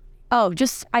drink? Oh,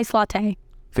 just iced latte.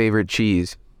 Favorite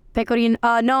cheese? Pecorino.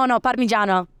 No,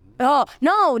 Parmigiano. Oh,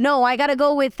 no, I gotta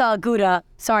go with Gouda.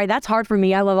 Sorry, that's hard for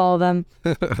me. I love all of them.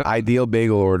 Ideal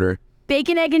bagel order?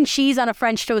 Bacon, egg, and cheese on a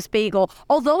French toast bagel.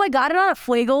 Although I got it on a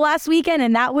flagel last weekend,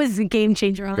 and that was a game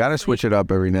changer. Honestly. Gotta switch it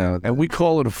up every now and then. And we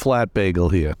call it a flat bagel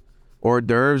here. Hors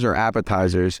d'oeuvres or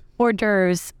appetizers? Hors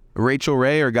d'oeuvres. Rachel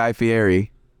Ray or Guy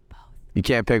Fieri? Both. You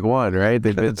can't pick one, right?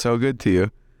 They've been so good to you.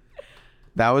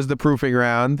 That was the proofing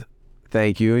round.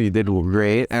 Thank you. You did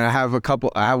great. And I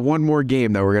have one more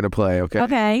game that we're going to play, okay?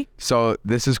 Okay. So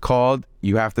this is called,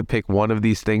 you have to pick one of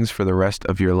these things for the rest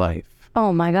of your life.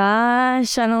 Oh my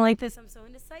gosh. I don't like this. I'm so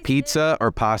indecisive. Pizza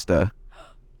or pasta?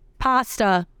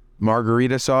 Pasta.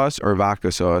 Margarita sauce or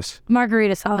vodka sauce?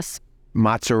 Margarita sauce.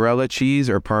 Mozzarella cheese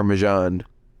or Parmesan?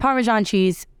 Parmesan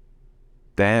cheese.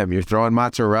 Damn, you're throwing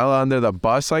mozzarella under the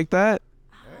bus like that?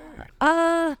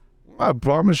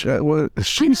 Parmesan. Well,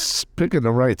 she's picking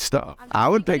the right stuff. I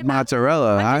would pick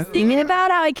mozzarella. I'm just thinking about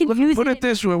how I can use Put it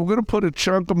this way. We're going to put a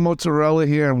chunk of mozzarella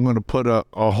here, and we're going to put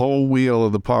a whole wheel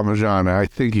of the Parmesan. I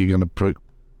think you're going to pick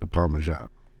the Parmesan.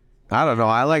 I don't know.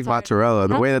 I like mozzarella.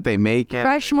 The way that they make it.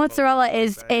 Fresh mozzarella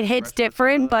it hits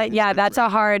different, but yeah, that's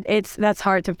hard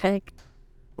to pick.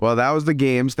 Well, that was the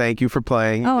games. Thank you for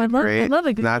playing. Oh, I Great. love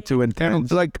it. Not too intense.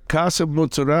 And like Casa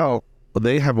Mozzarella,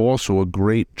 they have also a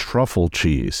great truffle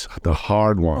cheese, the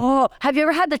hard one. Oh, have you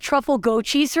ever had the truffle goat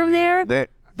cheese from there?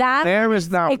 There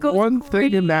is not it goes one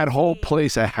thing in that whole crazy.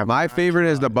 place I have. My favorite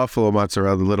is the buffalo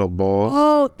mozzarella, the little bowl.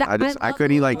 Oh, I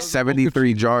could eat like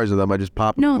 73 jars of them. I just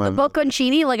pop No, them. the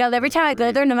bocconcini, like every time I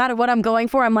go there, no matter what I'm going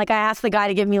for, I'm like, I ask the guy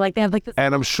to give me like, they have like this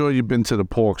And I'm sure you've been to the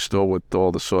pork store with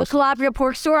all the the sauce. Calabria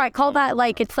pork store. I call that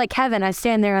like, it's like heaven. I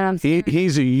stand there and I'm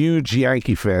He's a huge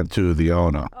Yankee fan too, the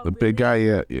owner. The big guy,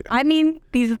 yeah. I mean,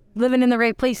 he's living in the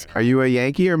right place. Are you a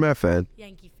Yankee or Met fan?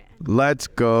 Yankee fan. Let's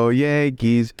go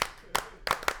Yankees.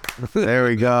 There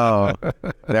we go.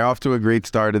 They're off to a great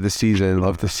start of the season.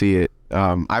 Love to see it.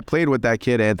 I played with that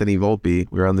kid, Anthony Volpe.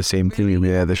 We were on the same team.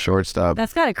 Yeah, the shortstop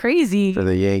That's kind of crazy. for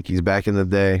the Yankees back in the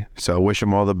day. So wish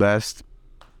him all the best.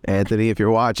 Anthony, if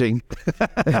you're watching.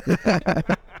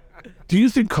 Do you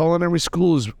think culinary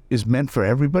school is meant for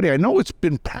everybody? I know it's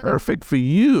been perfect for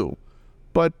you,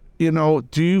 but, you know,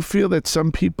 do you feel that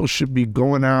some people should be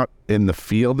going out in the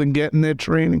field and getting their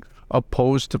training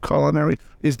opposed to culinary?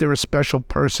 Is there a special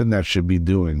person that should be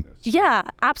doing this? Yeah,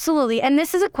 absolutely. And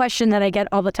this is a question that I get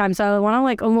all the time. So I want to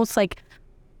like almost like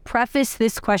preface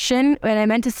this question, and I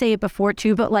meant to say it before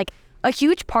too, but like a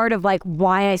huge part of like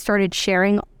why I started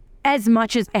sharing as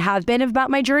much as I have been about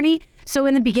my journey. So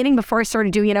in the beginning, before I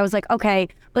started doing it, I was like, okay,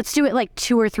 let's do it like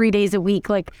 2 or 3 days a week.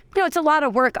 Like, you know, it's a lot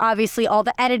of work, obviously, all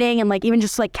the editing and like even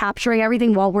just like capturing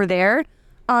everything while we're there.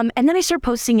 And then I start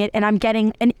posting it and I'm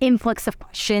getting an influx of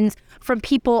questions from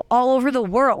people all over the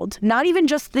world, not even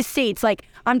just the States. Like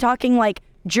I'm talking like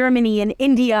Germany and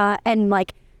India and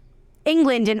like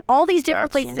England and all these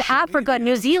different places, Africa,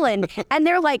 New Zealand. And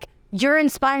they're like, you're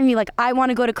inspiring me. Like, I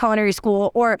want to go to culinary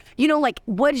school, or, you know, like,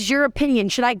 what is your opinion?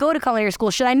 Should I go to culinary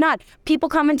school? Should I not? People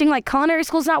commenting like culinary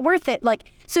school's not worth it. Like,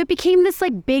 so it became this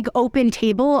like big open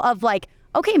table of like,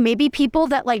 okay, maybe people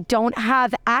that like don't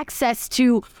have access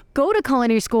to go to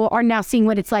culinary school are now seeing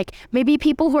what it's like. Maybe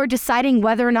people who are deciding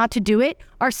whether or not to do it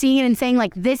are seeing it and saying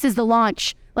like, this is the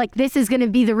launch. Like, this is going to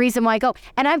be the reason why I go.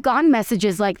 And I've gotten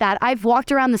messages like that. I've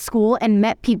walked around the school and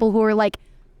met people who are like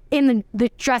in the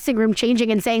dressing room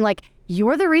changing and saying like,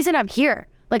 you're the reason I'm here.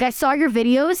 Like, I saw your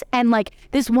videos, and like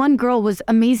this one girl was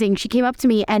amazing. She came up to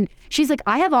me and she's like,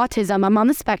 I have autism. I'm on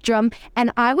the spectrum.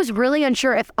 And I was really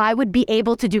unsure if I would be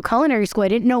able to do culinary school. I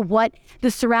didn't know what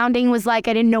the surrounding was like.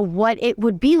 I didn't know what it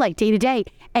would be like day to day.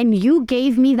 And you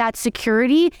gave me that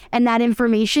security and that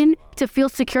information to feel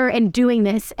secure in doing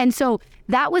this. And so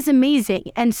that was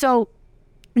amazing. And so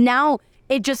now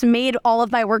it just made all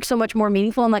of my work so much more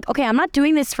meaningful. I'm like, okay, I'm not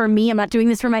doing this for me. I'm not doing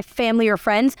this for my family or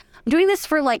friends. I'm doing this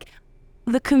for like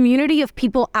the community of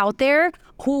people out there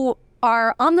who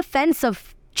are on the fence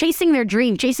of chasing their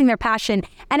dream, chasing their passion.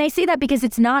 And I say that because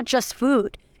it's not just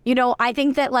food. You know, I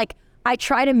think that like I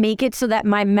try to make it so that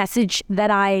my message that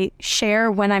I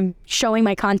share when I'm showing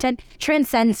my content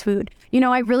transcends food. You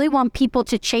know, I really want people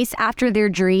to chase after their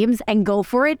dreams and go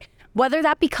for it, whether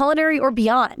that be culinary or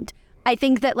beyond. I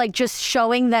think that like just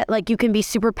showing that like you can be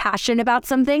super passionate about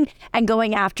something and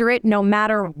going after it no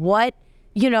matter what,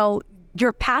 you know,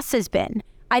 your past has been.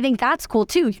 I think that's cool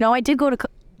too. You know, I did go to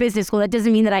business school. That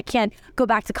doesn't mean that I can't go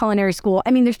back to culinary school.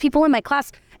 I mean, there's people in my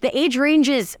class, the age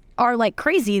ranges are like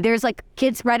crazy. There's like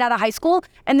kids right out of high school,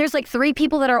 and there's like 3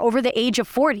 people that are over the age of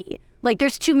 40. Like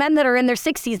there's 2 men that are in their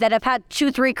 60s that have had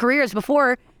 2-3 careers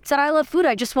before, said, I love food.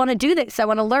 I just want to do this. I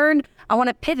want to learn. I want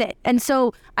to pivot. And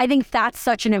so I think that's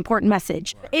such an important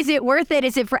message. Is it worth it?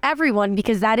 Is it for everyone?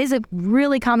 Because that is a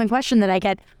really common question that I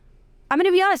get. I'm going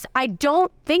to be honest, I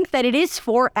don't think that it is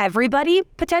for everybody,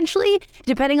 potentially,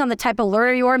 depending on the type of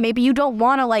learner you are. Maybe you don't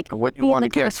want to like... What you want to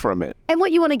get from it. And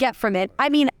what you want to get from it. I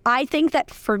mean, I think that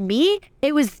for me,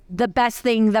 it was the best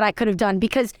thing that I could have done,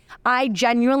 because I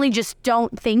genuinely just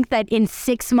don't think that in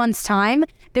 6 months' time,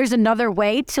 there's another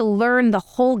way to learn the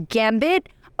whole gambit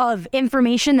of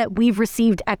information that we've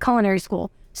received at culinary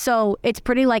school. So it's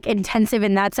pretty like intensive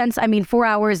in that sense. I mean, 4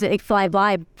 hours, they fly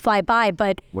by,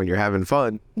 but When you're having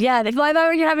fun. yeah, they fly by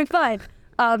when you're having fun.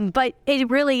 But it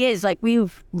really is like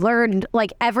we've learned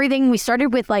like everything. We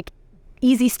started with like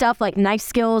easy stuff like knife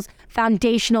skills,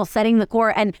 foundational, setting the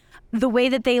core, and the way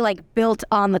that they like built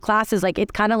on the classes, like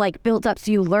it kind of like built up,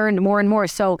 so you learned more and more.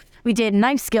 So we did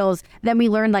knife skills, then we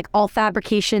learned like all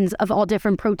fabrications of all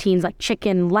different proteins like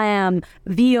chicken, lamb,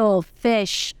 veal,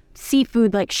 fish,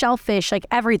 seafood, like shellfish, like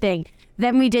everything.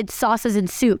 Then we did sauces and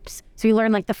soups. So we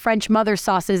learned like the French mother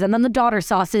sauces and then the daughter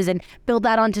sauces and build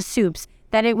that onto soups.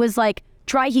 Then it was like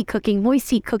dry heat cooking, moist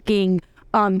heat cooking,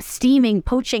 steaming,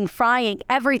 poaching, frying,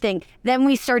 everything. Then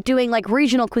we start doing like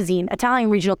regional cuisine, Italian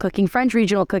regional cooking, French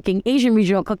regional cooking, Asian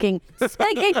regional cooking. But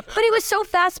it was so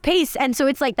fast paced. And so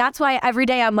it's like, that's why every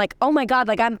day I'm like, oh my God,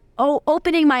 like I'm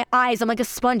opening my eyes. I'm like a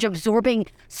sponge absorbing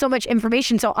so much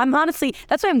information. So I'm honestly,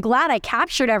 that's why I'm glad I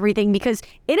captured everything, because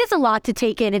it is a lot to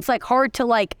take in. It's like hard to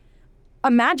like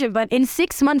imagine, but in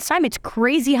 6 months time, it's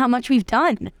crazy how much we've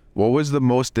done. What was the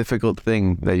most difficult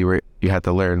thing that you had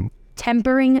to learn?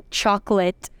 Tempering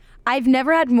chocolate. I've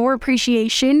never had more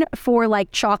appreciation for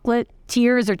like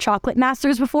chocolatiers or chocolate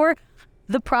masters before.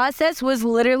 The process was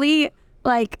literally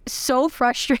like so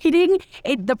frustrating.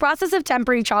 The process of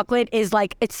tempering chocolate is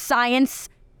like, it's science.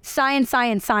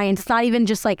 It's not even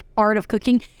just like art of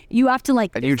cooking. You have to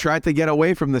like... And you tried to get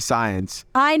away from the science.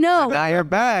 I know. Now you're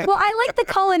back. Well, I like the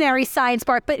culinary science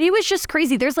part, but it was just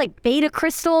crazy. There's like beta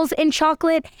crystals in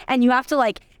chocolate, and you have to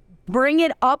like bring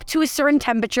it up to a certain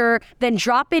temperature, then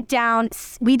drop it down.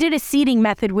 We did a seeding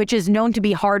method, which is known to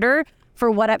be harder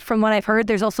from what I've heard.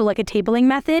 There's also like a tabling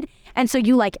method. And so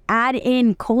you like add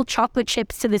in cold chocolate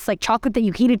chips to this like chocolate that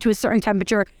you heated to a certain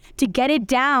temperature to get it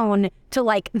down to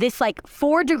like this like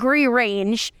 4-degree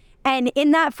range. And in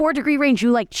that 4-degree range,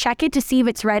 you like check it to see if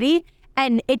it's ready.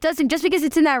 And it doesn't, just because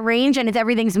it's in that range and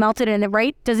everything's melted and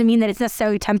right, doesn't mean that it's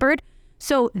necessarily tempered.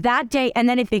 So that day, and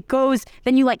then if it goes,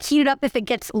 then you like heat it up if it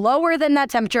gets lower than that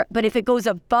temperature. But if it goes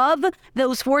above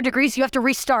those 4 degrees, you have to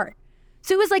restart.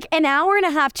 So it was like an hour and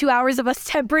a half, 2 hours of us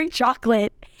tempering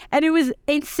chocolate. And it was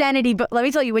insanity. But let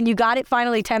me tell you, when you got it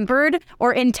finally tempered,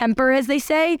 or in temper as they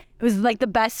say, it was like the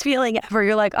best feeling ever.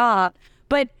 You're like, ah.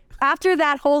 But after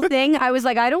that whole thing, I was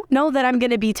like, I don't know that I'm going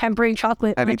to be tempering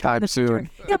chocolate anytime soon.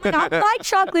 Yeah, like, I like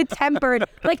chocolate tempered.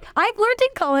 Like, I've learned in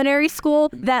culinary school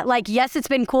that, like, yes, it's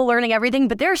been cool learning everything,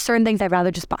 but there are certain things I'd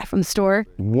rather just buy from the store.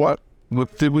 What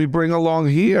did we bring along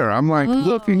here? I'm like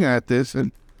looking at this,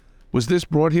 and was this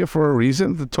brought here for a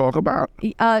reason to talk about?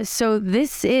 So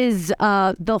this is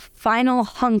the final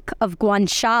hunk of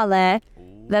guanciale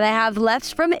that I have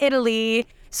left from Italy.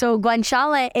 So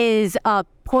guanciale is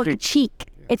pork cheek.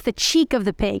 It's the cheek of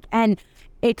the pig, and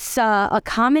it's a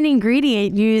common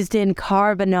ingredient used in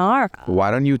carbonara. Why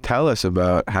don't you tell us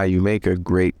about how you make a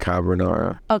great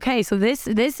carbonara? Okay, so this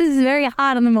is very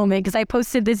hot on the moment because I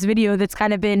posted this video that's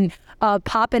kind of been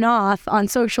popping off on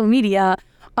social media.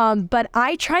 But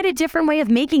I tried a different way of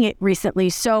making it recently.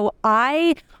 So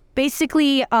I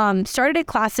basically started it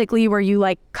classically, where you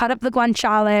like cut up the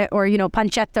guanciale or, you know,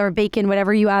 pancetta or bacon,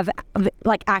 whatever you have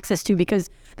like access to, because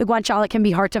the guanciale can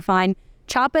be hard to find.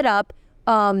 Chop it up,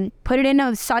 put it in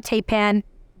a saute pan,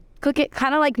 cook it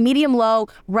kind of like medium low,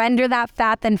 render that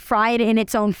fat, then fry it in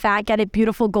its own fat, get it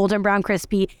beautiful golden brown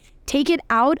crispy. Take it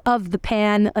out of the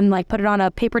pan and like put it on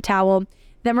a paper towel.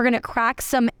 Then we're gonna crack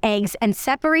some eggs and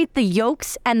separate the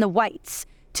yolks and the whites.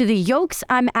 To the yolks,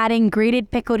 I'm adding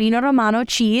grated pecorino romano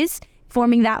cheese,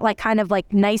 forming that like kind of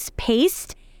like nice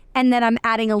paste. And then I'm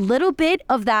adding a little bit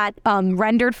of that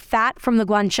rendered fat from the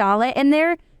guanciale in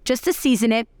there just to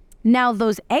season it. Now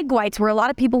those egg whites, where a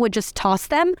lot of people would just toss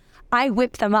them, I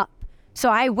whip them up. So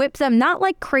I whip them not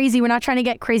like crazy. We're not trying to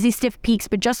get crazy stiff peaks,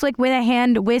 but just like with a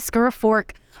hand whisk or a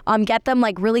fork, get them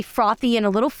like really frothy and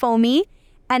a little foamy.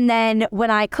 And then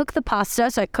when I cook the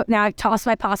pasta, now I toss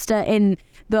my pasta in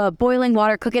the boiling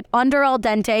water, cook it under al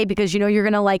dente, because you know you're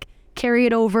gonna like carry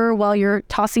it over while you're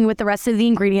tossing with the rest of the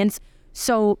ingredients.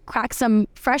 So crack some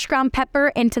fresh ground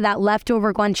pepper into that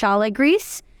leftover guanciale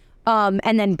grease,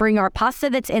 and then bring our pasta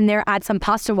that's in there, add some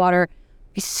pasta water.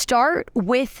 We start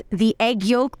with the egg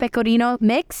yolk pecorino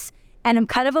mix, and I'm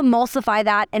kind of emulsify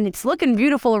that, and it's looking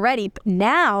beautiful already. But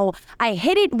now I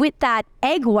hit it with that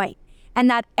egg white. And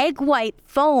that egg white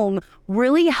foam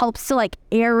really helps to like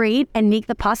aerate and make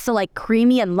the pasta like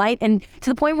creamy and light, and to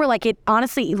the point where like it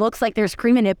honestly looks like there's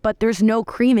cream in it, but there's no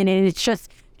cream in it. It's just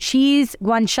cheese,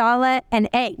 guanciale, and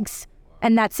eggs.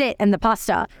 And that's it, and the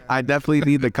pasta. I definitely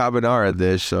need the carbonara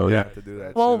dish, so yeah.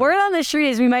 Well, word on the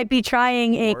street is we might be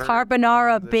trying a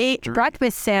carbonara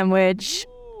breakfast sandwich.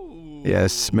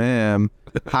 Yes, ma'am.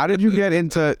 How did you get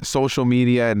into social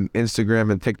media and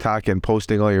Instagram and TikTok and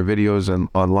posting all your videos and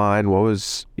online? What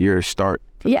was your start?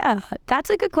 Yeah, that's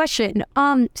a good question.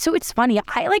 So it's funny.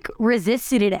 I like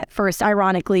resisted it at first,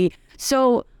 ironically.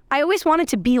 So I always wanted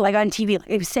to be like on TV. Like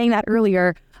I was saying that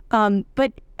earlier.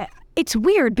 But it's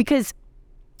weird because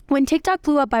when TikTok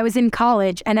blew up, I was in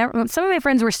college, and some of my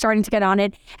friends were starting to get on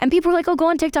it, and people were like, "Oh, go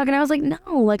on TikTok," and I was like, "No,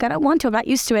 like I don't want to. I'm not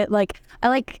used to it. Like I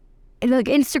like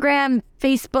Instagram,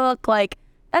 Facebook, like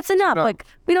that's enough. No. Like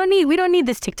we don't need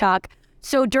this TikTok."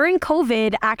 So during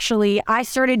COVID, actually, I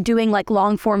started doing like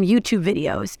long form YouTube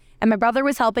videos, and my brother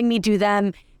was helping me do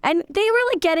them. And they were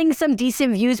like getting some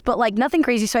decent views, but like nothing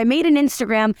crazy. So I made an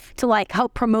Instagram to like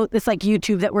help promote this like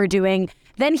YouTube that we're doing.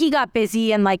 Then he got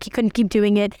busy and like he couldn't keep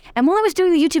doing it. And while I was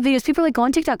doing the YouTube videos, people were like, go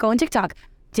on TikTok, go on TikTok.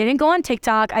 Didn't go on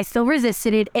TikTok. I still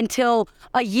resisted it until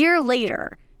a year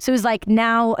later. So it was like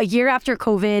now a year after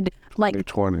COVID, like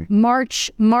 2020.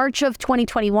 March of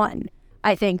 2021,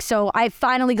 I think. So I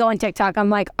finally go on TikTok. I'm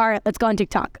like, all right, let's go on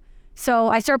TikTok. So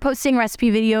I started posting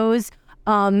recipe videos.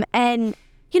 And,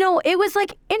 you know, it was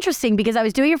like interesting because I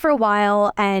was doing it for a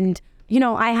while and, you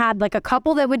know, I had like a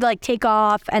couple that would like take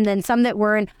off and then some that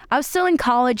weren't. I was still in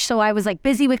college, so I was like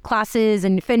busy with classes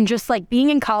and just like being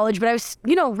in college, but I was,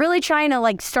 you know, really trying to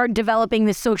like start developing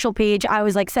this social page. I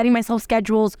was like setting myself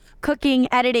schedules, cooking,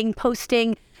 editing,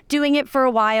 posting, doing it for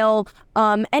a while.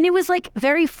 And it was like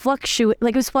very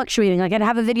fluctuating. Like I'd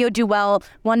have a video do well,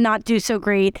 one not do so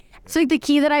great. So like the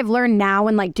key that I've learned now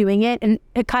and like doing it, and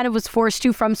it kind of was forced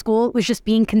to from school, was just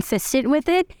being consistent with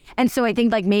it. And so I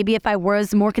think like maybe if I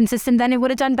was more consistent then it would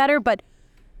have done better. But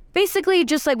basically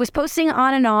just like was posting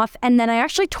on and off. And then I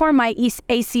actually tore my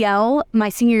ACL my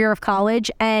senior year of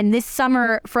college. And this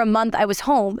summer for a month I was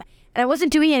home and I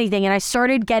wasn't doing anything. And I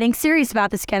started getting serious about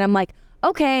this again. I'm like,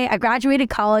 okay, I graduated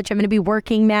college. I'm going to be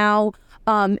working now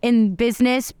in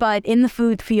business, but in the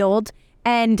food field.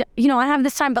 And, you know, I have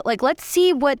this time, but like, let's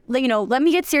see what, you know, let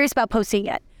me get serious about posting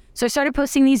it. So I started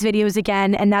posting these videos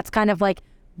again. And that's kind of like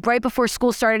right before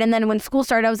school started. And then when school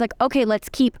started, I was like, okay, let's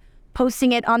keep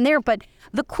posting it on there. But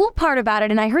the cool part about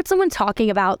it, and I heard someone talking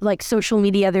about like social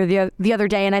media the other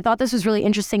day, and I thought this was really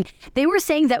interesting. They were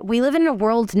saying that we live in a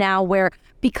world now where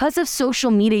because of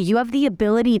social media, you have the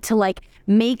ability to like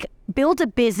build a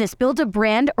business, build a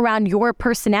brand around your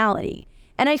personality.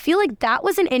 And I feel like that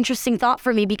was an interesting thought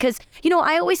for me because, you know,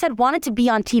 I always had wanted to be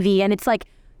on TV. And it's like,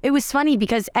 it was funny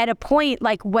because at a point,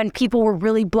 like when people were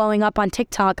really blowing up on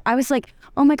TikTok, I was like,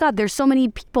 oh my God, there's so many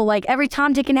people. Like every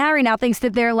Tom, Dick, and Harry now thinks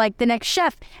that they're like the next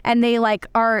chef and they like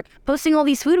are posting all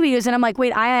these food videos. And I'm like,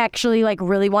 wait, I actually like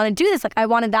really want to do this. Like I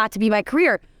wanted that to be my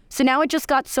career. So now it just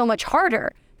got so much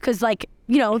harder because like,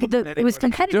 you know, it was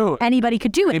competitive. Anybody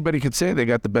could do it. Anybody could say they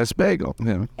got the best bagel.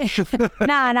 Yeah.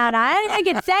 Nah. I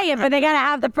could say it, but they got to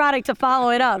have the product to follow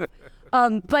it up.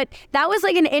 But that was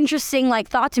like an interesting like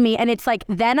thought to me. And it's like,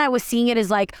 then I was seeing it as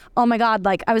like, oh my God,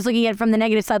 like I was looking at it from the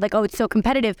negative side, like, oh, it's so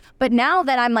competitive. But now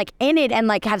that I'm like in it and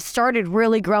like have started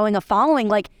really growing a following,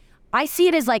 like I see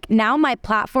it as like now my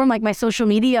platform, like my social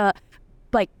media,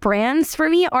 like brands for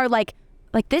me are like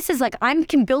this is like, I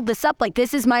can build this up. Like,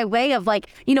 this is my way of like,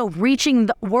 you know, reaching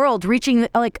the world, reaching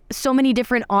like so many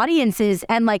different audiences.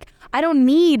 And like, I don't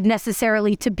need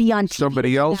necessarily to be on TV.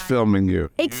 Somebody else filming you.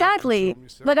 Exactly.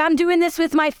 Like I'm doing this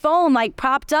with my phone, like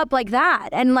propped up like that.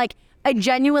 And like, I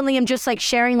genuinely am just like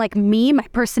sharing like me, my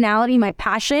personality, my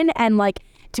passion. And like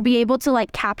to be able to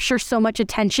like capture so much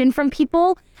attention from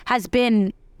people has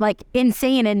been like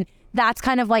insane. And that's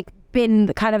kind of like been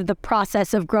the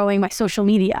process of growing my social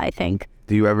media, I think.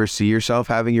 Do you ever see yourself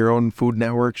having your own Food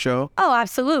Network show? Oh,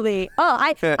 absolutely. Oh,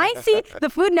 I see the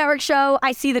Food Network show.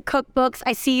 I see the cookbooks.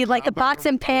 I see like the pots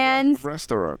and pans.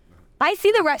 Restaurant. I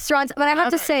see the restaurants, but I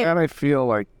have to say, and I feel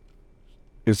like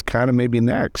it's kind of maybe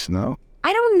next, no?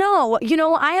 I don't know. You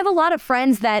know, I have a lot of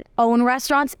friends that own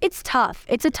restaurants. It's tough.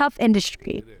 It's a tough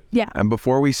industry. Yeah. And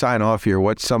before we sign off here,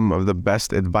 what's some of the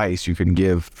best advice you can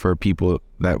give for people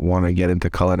that want to get into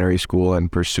culinary school and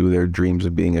pursue their dreams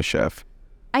of being a chef?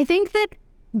 I think that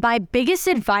my biggest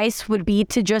advice would be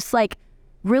to just like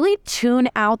really tune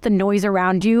out the noise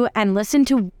around you and listen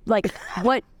to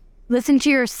listen to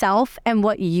yourself and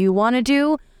what you want to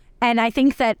do. And I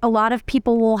think that a lot of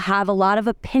people will have a lot of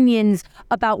opinions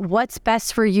about what's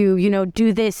best for you. You know,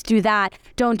 do this, do that,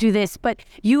 don't do this. But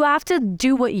you have to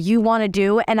do what you want to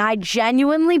do. And I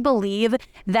genuinely believe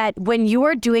that when you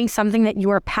are doing something that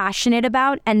you are passionate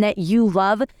about and that you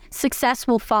love, success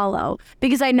will follow.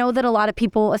 Because I know that a lot of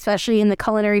people, especially in the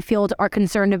culinary field, are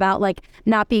concerned about like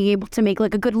not being able to make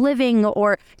like a good living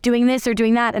or doing this or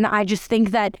doing that. And I just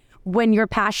think that when you're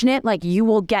passionate, like you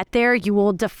will get there, you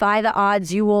will defy the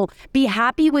odds, you will be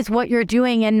happy with what you're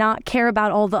doing and not care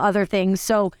about all the other things.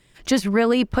 So just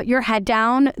really put your head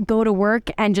down, go to work,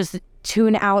 and just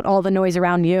tune out all the noise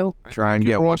around you. Try and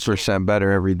get 1%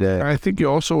 better every day. I think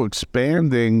you're also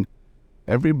expanding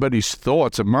everybody's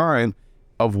thoughts and mine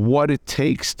of what it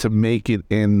takes to make it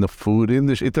in the food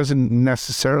industry. It doesn't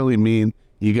necessarily mean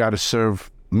you got to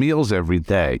serve meals every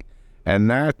day.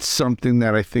 And that's something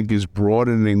that I think is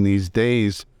broadening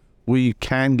these where you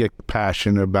can get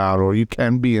passionate about or you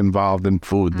can be involved in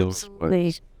food.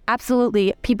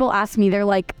 Absolutely. People ask me, they're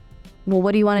like, well,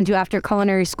 what do you want to do after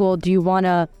culinary school? Do you want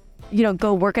to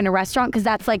go work in a restaurant, because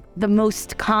that's like the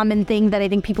most common thing that I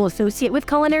think people associate with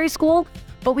culinary school.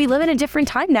 But we live in a different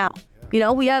time now.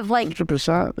 We have like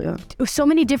 100%, yeah. so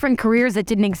many different careers that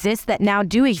didn't exist that now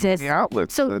do exist. The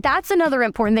outlets. So that's another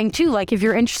important thing too. Like if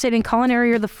you're interested in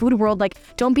culinary or the food world, like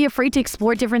don't be afraid to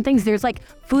explore different things. There's like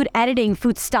food editing,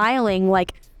 food styling,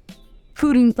 like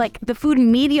the food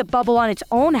media bubble on its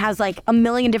own has like a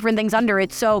million different things under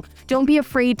it. So don't be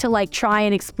afraid to like try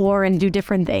and explore and do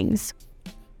different things.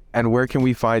 And where can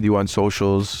we find you on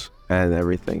socials and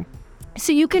everything?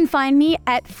 So you can find me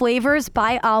at Flavors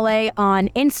by Ale on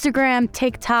Instagram,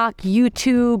 TikTok,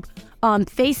 YouTube,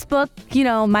 Facebook.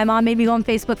 My mom made me go on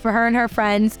Facebook for her and her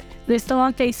friends. They're still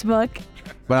on Facebook.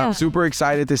 But I'm super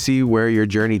excited to see where your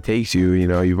journey takes you.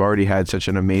 You've already had such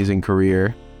an amazing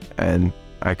career, and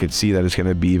I could see that it's going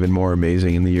to be even more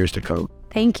amazing in the years to come.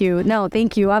 Thank you. No,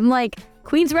 thank you. I'm like,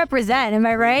 Queens represent. Am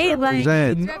I right?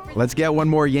 Let's get one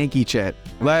more Yankee chat.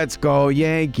 Let's go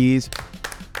Yankees.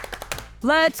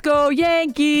 Let's go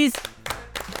Yankees.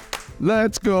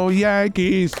 Let's go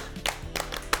Yankees.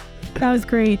 That was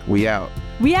great. We out.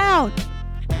 We out.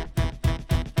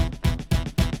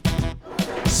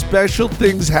 Special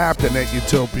things happen at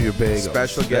Utopia Bagels.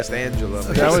 Special guest Angela.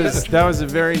 That was a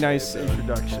very nice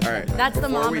introduction. All right. That's the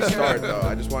Before mom we shirt. start, though,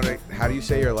 I just want to. How do you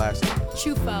say your last name?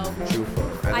 Ciuffo.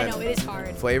 Ciuffo. And I then know, it is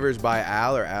hard. Flavors by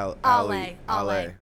Al or Al? Ale. Ale.